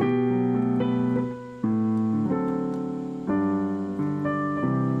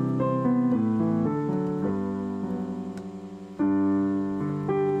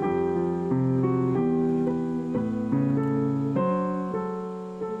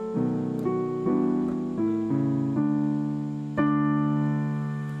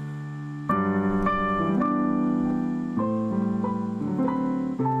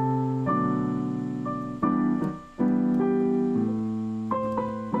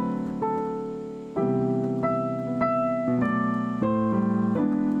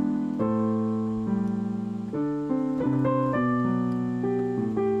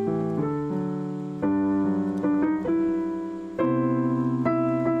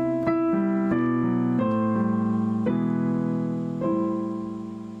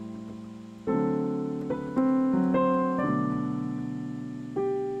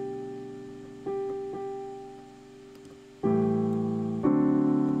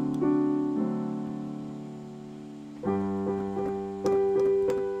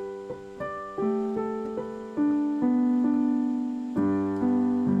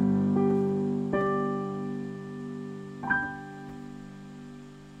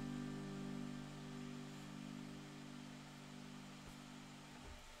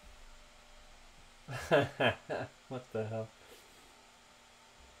 What the hell?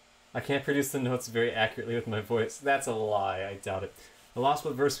 I can't produce the notes very accurately with my voice. That's a lie. I doubt it. I lost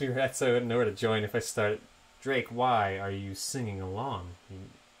what verse we were at, so I wouldn't know where to join if I started. Drake, why are you singing along? You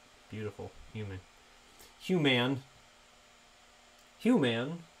beautiful human. Human.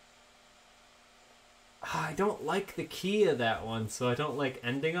 I don't like the key of that one, so I don't like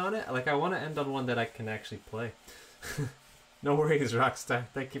ending on it. Like, I want to end on one that I can actually play. No worries, Rockstar.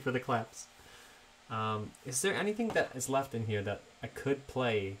 Thank you for the claps. Is there anything that is left in here that I could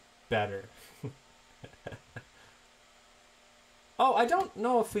play better? Oh, I don't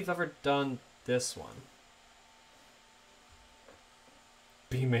know if we've ever done this one.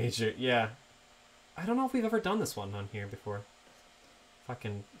 B major, yeah. I don't know if we've ever done this one on here before. If I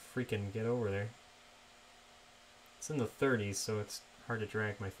can freaking get over there. It's in the 30s, so it's hard to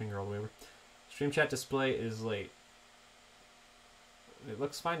drag my finger all the way over. Stream chat display is late. It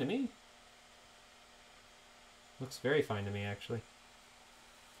looks fine to me. Looks very fine to me, actually.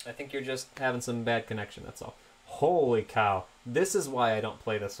 I think you're just having some bad connection, that's all. Holy cow. This is why I don't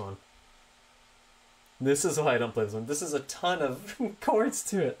play this one. This is why I don't play this one. This is a ton of chords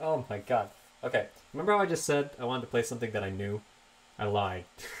to it. Oh my god. Okay, remember how I just said I wanted to play something that I knew? I lied.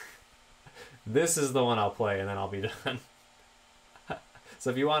 This is the one I'll play, and then I'll be done. So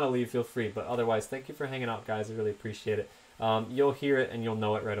if you want to leave, feel free. But otherwise, thank you for hanging out, guys. I really appreciate it. You'll hear it, and you'll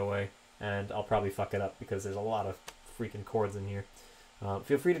know it right away. And I'll probably fuck it up, because there's a lot of freaking chords in here.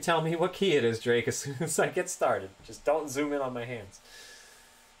 Feel free to tell me what key it is, Drake, as soon as I get started. Just don't zoom in on my hands.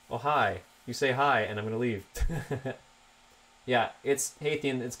 Oh, hi. You say hi, and I'm going to leave. Yeah, it's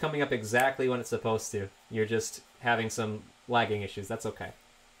Haythian. It's coming up exactly when it's supposed to. You're just having some lagging issues. That's okay.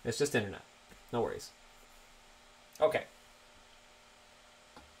 It's just internet. No worries. Okay.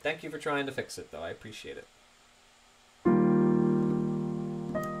 Thank you for trying to fix it, though. I appreciate it.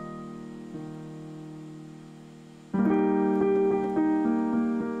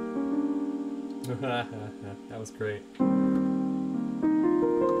 That was great.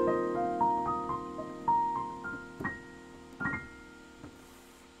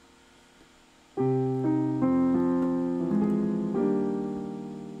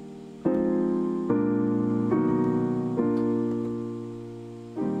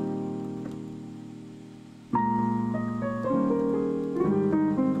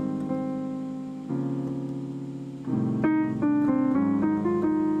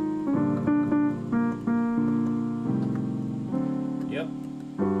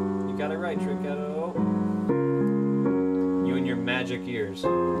 Magic ears.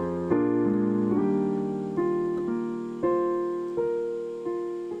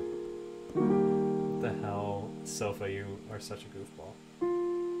 What the hell, Sofa, you are such a goofball.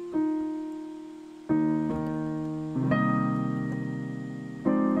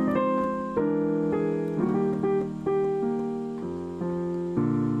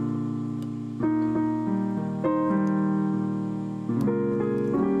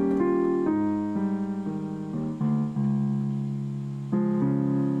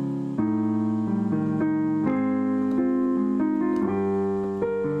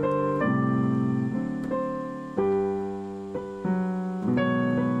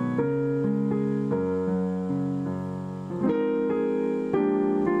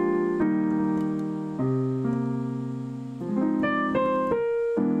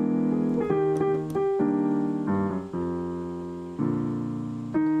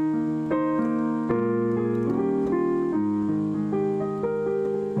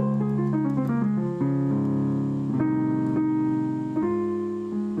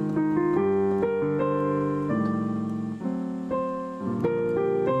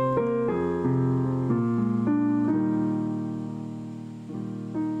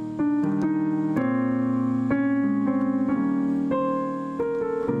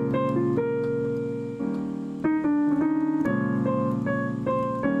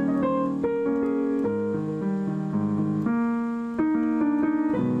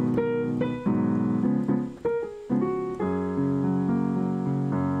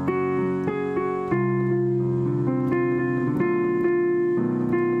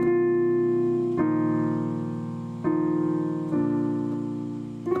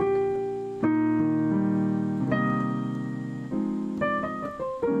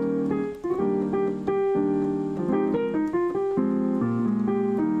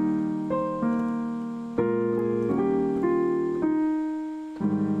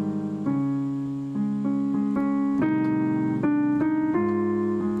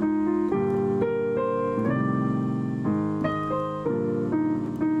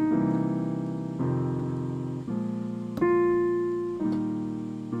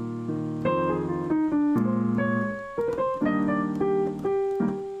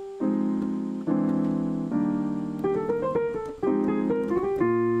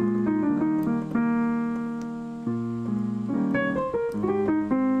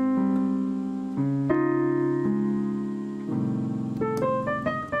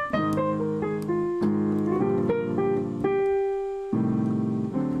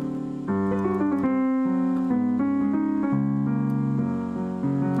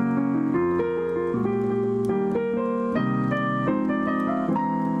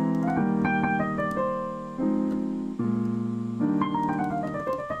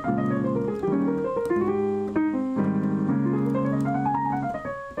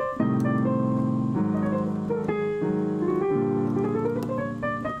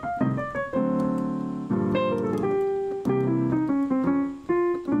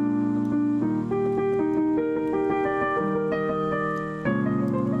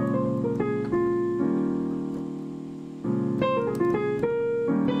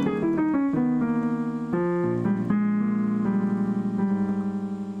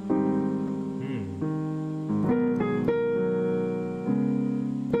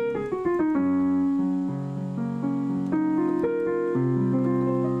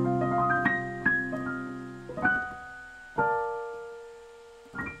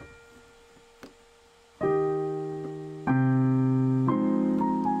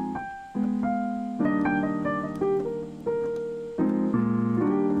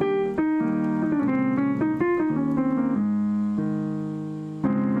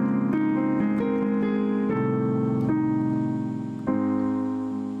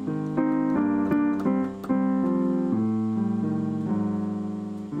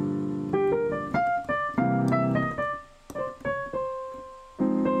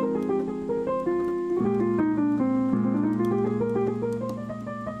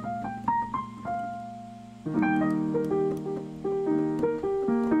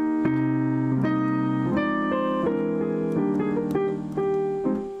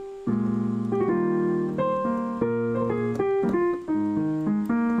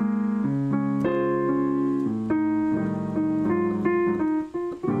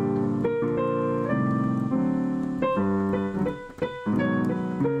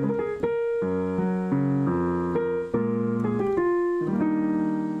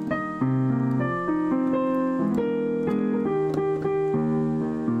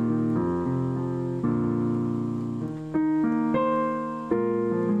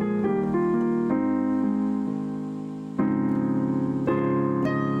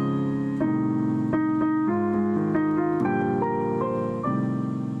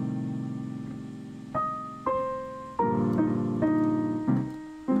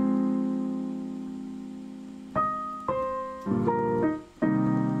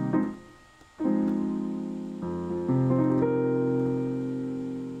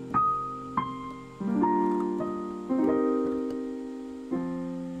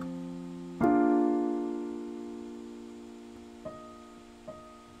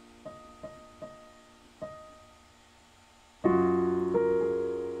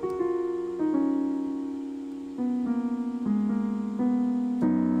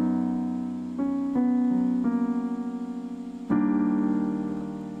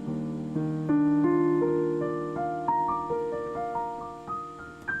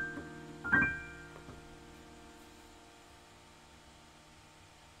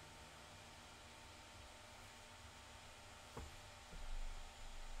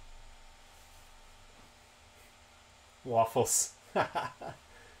 Waffles.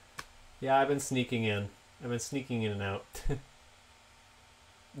 Yeah, I've been sneaking in. I've been sneaking in and out.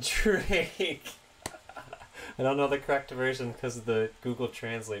 Drake. I don't know the correct version because of the Google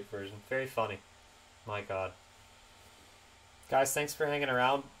Translate version. Very funny. My God. Guys, thanks for hanging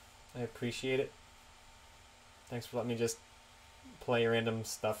around. I appreciate it. Thanks for letting me just play random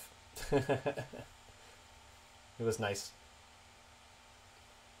stuff. It was nice.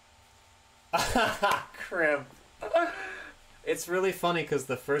 Crib. It's really funny because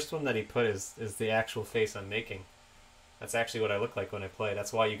the first one that he put is the actual face I'm making. That's actually what I look like when I play.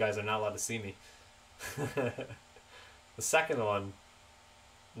 That's why you guys are not allowed to see me. The second one,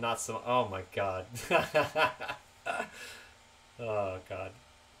 not so... Oh my God. Oh God.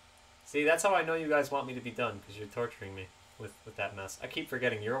 See, that's how I know you guys want me to be done, because you're torturing me with that mess. I keep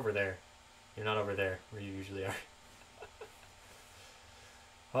forgetting you're over there. You're not over there, where you usually are.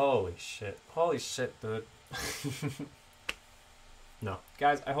 Holy shit. Holy shit, dude. No.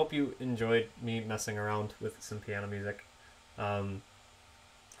 Guys, I hope you enjoyed me messing around with some piano music.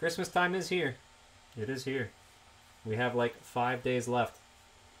 Christmas time is here. It is here. We have like 5 days left.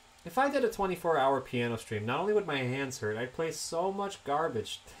 If I did a 24-hour piano stream, not only would my hands hurt, I'd play so much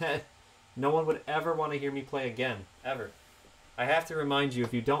garbage that no one would ever want to hear me play again. Ever. I have to remind you,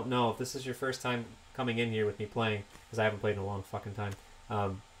 if you don't know, if this is your first time coming in here with me playing, because I haven't played in a long fucking time,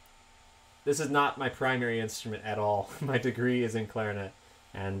 this is not my primary instrument at all. My degree is in clarinet.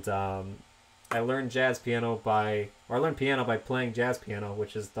 And I learned piano by playing jazz piano,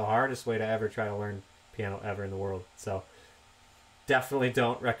 which is the hardest way to ever try to learn piano ever in the world. So definitely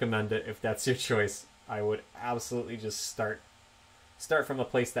don't recommend it if that's your choice. I would absolutely just start from a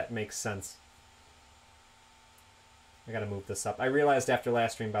place that makes sense. I gotta move this up. I realized after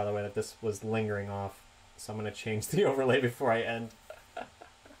last stream, by the way, that this was lingering off. So I'm gonna change the overlay before I end.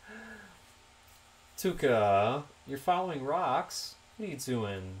 Tuka, you're following rocks? What are you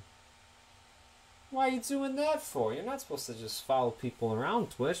doing? Why are you doing that for? You're not supposed to just follow people around,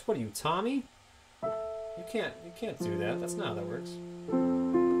 Twitch. What are you, Tommy? You can't do that. That's not how that works.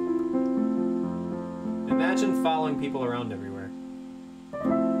 Imagine following people around everywhere.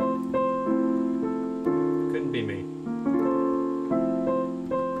 Couldn't be me.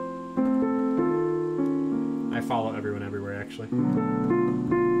 I follow everyone everywhere, actually.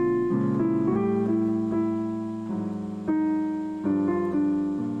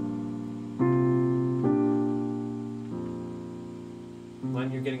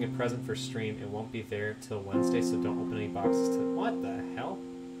 When you're getting a present for stream, it won't be there till Wednesday, so don't open any boxes to... What the hell?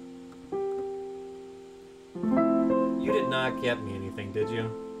 You did not get me anything, did you?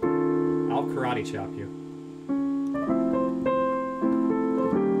 I'll karate chop you.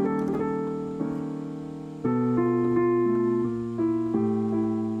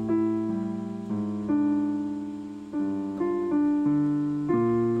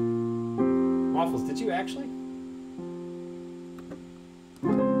 Waffles, did you actually?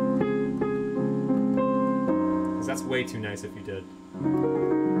 Because that's way too nice if you did.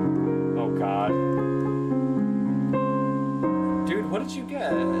 Oh God. Dude, what did you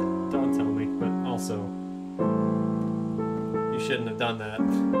get? Don't tell me, but also, you shouldn't have done that.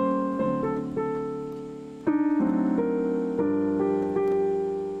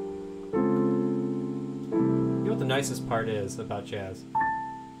 You know what the nicest part is about jazz?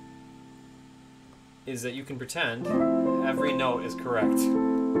 Is that you can pretend every note is correct.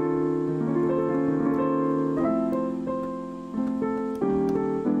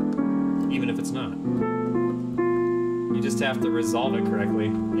 Even if it's not. You just have to resolve it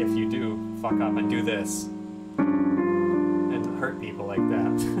correctly if you do fuck up and do this. And hurt people like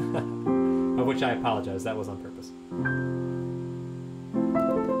that. Of which I apologize, that was on purpose.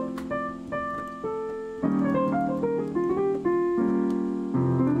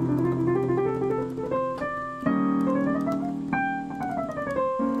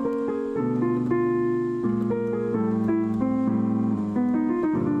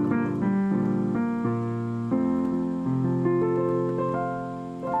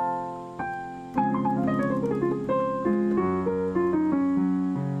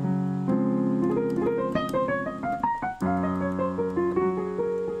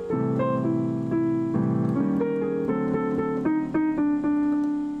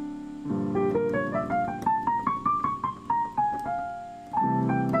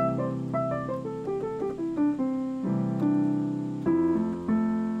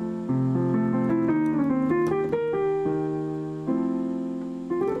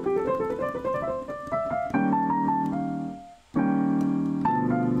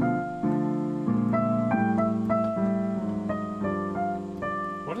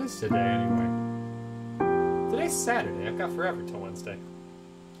 Today anyway. Today's Today's Saturday. I've got forever till Wednesday.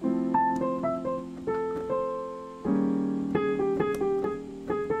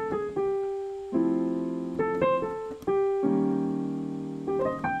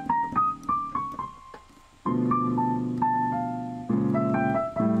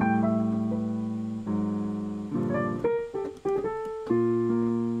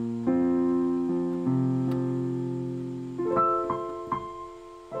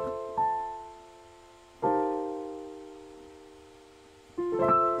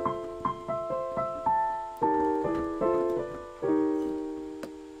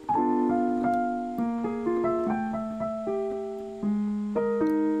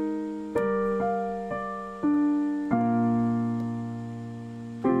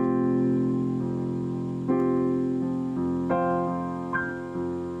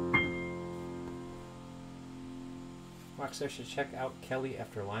 Rockstar should check out Kelly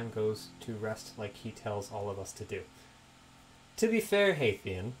after Lime goes to rest like he tells all of us to do. To be fair,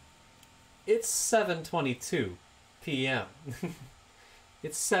 Haythian, it's 7:22 p.m.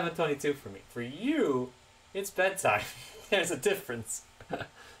 It's 7:22 for me. For you, it's bedtime. There's a difference.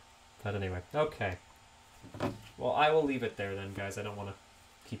 But anyway, okay. Well, I will leave it there then, guys. I don't want to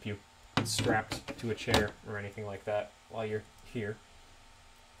keep you strapped to a chair or anything like that while you're here.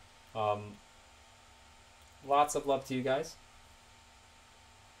 Lots of love to you guys.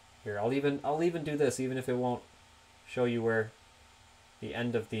 Here, I'll even do this, even if it won't show you where the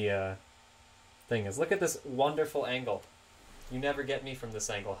end of the thing is. Look at this wonderful angle. You never get me from this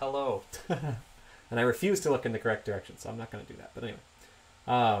angle. Hello. And I refuse to look in the correct direction, so I'm not going to do that. But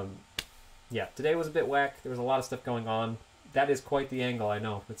anyway. Yeah, today was a bit whack. There was a lot of stuff going on. That is quite the angle, I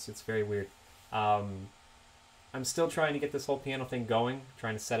know. It's very weird. I'm still trying to get this whole piano thing going,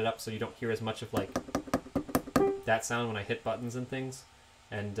 trying to set it up so you don't hear as much of, like, that sound when I hit buttons and things.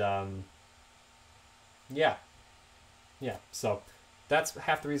 And, yeah. Yeah, so that's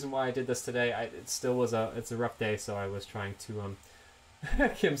half the reason why I did this today. It still was it's a rough day, so I was trying to,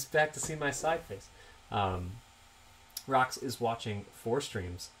 Kim's back to see my side face. Rox is watching 4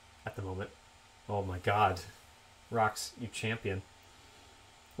 streams at the moment. Oh my god. Rox, you champion.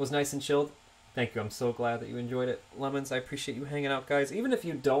 Was nice and chilled. Thank you, I'm so glad that you enjoyed it. Lemons, I appreciate you hanging out, guys. Even if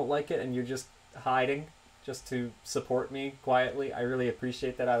you don't like it and you're just hiding, just to support me quietly, I really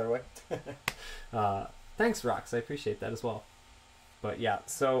appreciate that either way. Thanks, Rox, I appreciate that as well. But yeah,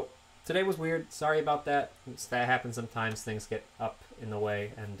 so today was weird. Sorry about that. That happens sometimes. Things get up in the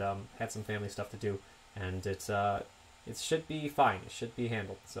way, and had some family stuff to do. And it should be fine. It should be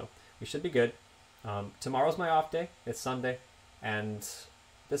handled. So we should be good. Tomorrow's my off day. It's Sunday. And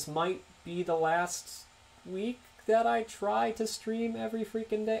this might be the last week that I try to stream every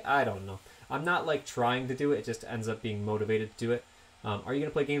freaking day. I don't know. I'm not like trying to do it. It just ends up being motivated to do it. Are you going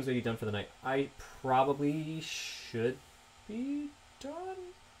to play games or are you done for the night? I probably should be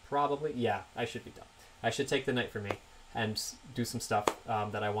done. Probably. Yeah, I should be done. I should take the night for me and do some stuff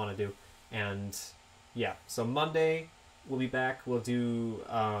that I want to do. And yeah, so Monday we'll be back. We'll do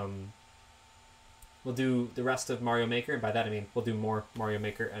the rest of Mario Maker, and by that I mean we'll do more Mario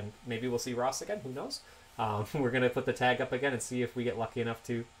Maker, and maybe we'll see Ross again. Who knows? We're gonna put the tag up again and see if we get lucky enough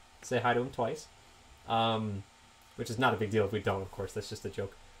to say hi to him twice, which is not a big deal if we don't. Of course, that's just a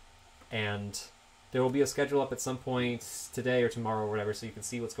joke. And there will be a schedule up at some point today or tomorrow or whatever, so you can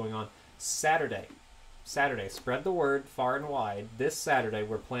see what's going on. Saturday, spread the word far and wide. This Saturday,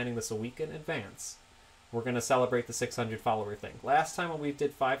 we're planning this a week in advance. We're gonna celebrate the 600 follower thing. Last time when we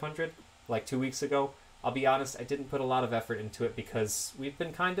did 500. Like 2 weeks ago, I'll be honest, I didn't put a lot of effort into it because we've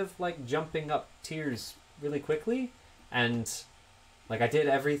been kind of like jumping up tiers really quickly, and like I did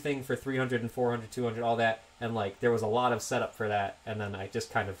everything for 300 and 400, 200, all that, and like there was a lot of setup for that, and then I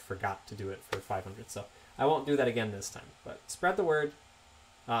just kind of forgot to do it for 500, so I won't do that again this time. But spread the word.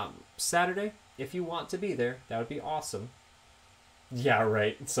 Saturday, if you want to be there, that would be awesome. Yeah,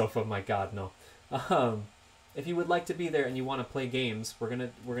 right, Sofa, my god, no. If you would like to be there and you want to play games, we're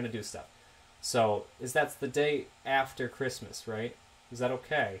gonna do stuff. So that's the day after Christmas, right? Is that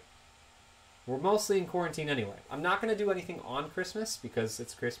okay? We're mostly in quarantine anyway. I'm not gonna do anything on Christmas because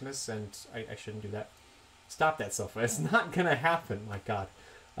it's Christmas and I shouldn't do that. Stop that, Sofa. It's not gonna happen. My God.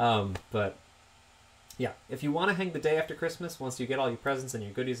 But yeah, if you want to hang the day after Christmas, once you get all your presents and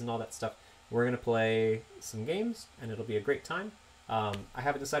your goodies and all that stuff, we're gonna play some games and it'll be a great time. I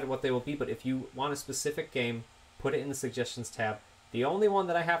haven't decided what they will be, but if you want a specific game, put it in the suggestions tab. The only one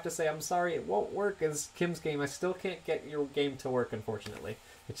that I have to say, I'm sorry, it won't work is Kim's game. I still can't get your game to work, unfortunately.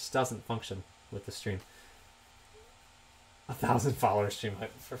 It just doesn't function with the stream. 1,000 followers stream,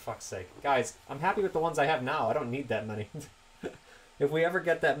 for fuck's sake. Guys, I'm happy with the ones I have now. I don't need that many. if we ever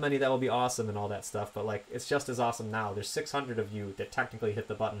get that many, that will be awesome and all that stuff. But like, it's just as awesome now. There's 600 of you that technically hit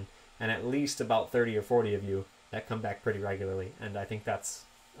the button, and at least about 30 or 40 of you that come back pretty regularly. And I think that's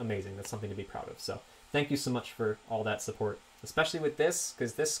amazing. That's something to be proud of. So thank you so much for all that support, especially with this,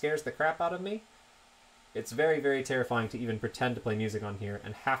 because this scares the crap out of me. It's very, very terrifying to even pretend to play music on here,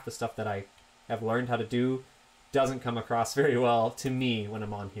 and half the stuff that I have learned how to do doesn't come across very well to me when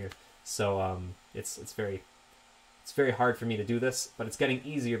I'm on here. So it's very hard for me to do this, but it's getting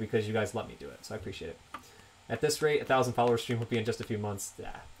easier because you guys let me do it, so I appreciate it. At this rate, 1,000 follower stream will be in just a few months.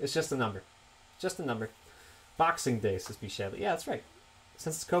 Yeah, it's just a number. Just a number. Boxing Day, says B. Shadley. Yeah, that's right.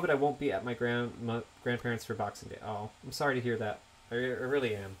 Since it's COVID, I won't be at my grandparents for Boxing Day. Oh, I'm sorry to hear that. I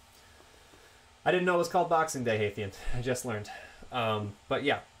really am. I didn't know it was called Boxing Day, Hathian. I just learned. But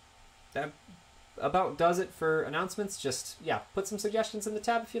yeah, that about does it for announcements. Just, yeah, put some suggestions in the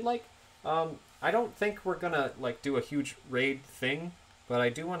tab if you'd like. I don't think we're gonna like do a huge raid thing, but I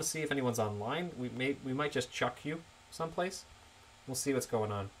do want to see if anyone's online. We might just chuck you someplace. We'll see what's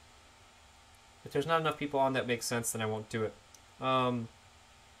going on. If there's not enough people on that makes sense, then I won't do it.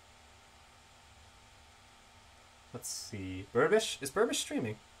 Let's see. Burbish? Is Burbish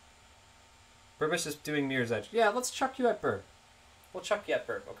streaming? Burbish is doing Mirror's Edge. Yeah, let's chuck you at Burb. We'll chuck you at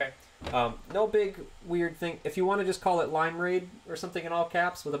Burb, okay? No big weird thing. If you want to just call it Lime Raid or something in all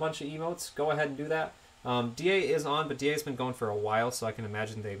caps with a bunch of emotes, go ahead and do that. DA is on, but DA's been going for a while, so I can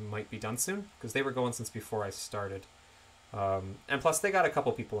imagine they might be done soon, because they were going since before I started. And plus, they got a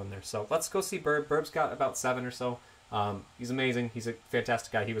couple people in there, so let's go see Burb. Burb's got about 7 or so. He's amazing. He's a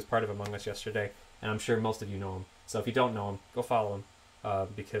fantastic guy. He was part of Among Us yesterday, and I'm sure most of you know him. So if you don't know him, go follow him.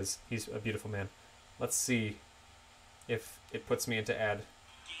 Because he's a beautiful man. Let's see if it puts me into ad.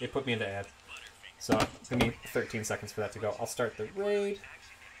 It put me into ad. So give me 13 seconds for that to go. I'll start the raid.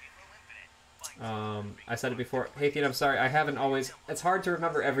 I said it before. Hathian, I'm sorry. I haven't always... It's hard to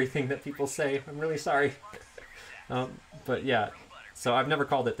remember everything that people say. I'm really sorry. But yeah. So I've never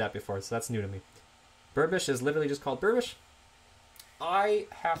called it that before, so that's new to me. Burbish is literally just called Burbish. I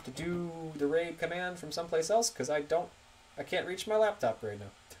have to do the raid command from someplace else because I can't reach my laptop right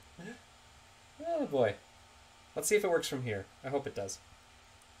now. Oh boy. Let's see if it works from here. I hope it does.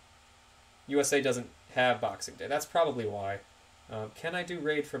 USA doesn't have Boxing Day. That's probably why. Can I do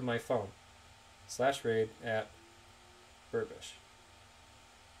raid from my phone? /raid at Burbish.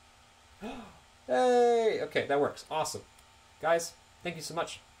 Hey! Okay, that works. Awesome. Guys, thank you so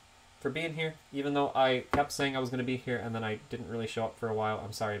much for being here. Even though I kept saying I was going to be here and then I didn't really show up for a while.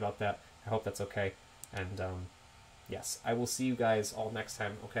 I'm sorry about that. I hope that's okay. And, yes, I will see you guys all next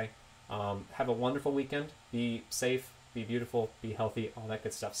time, okay? Have a wonderful weekend. Be safe, be beautiful, be healthy, all that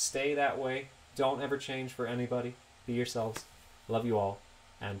good stuff. Stay that way. Don't ever change for anybody. Be yourselves. Love you all.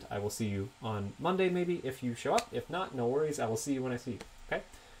 And I will see you on Monday, maybe, if you show up. If not, no worries. I will see you when I see you, okay?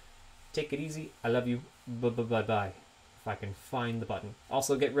 Take it easy. I love you. Bye-bye-bye. If I can find the button.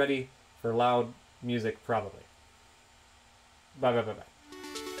 Also, get ready for loud music, probably. Bye-bye-bye-bye.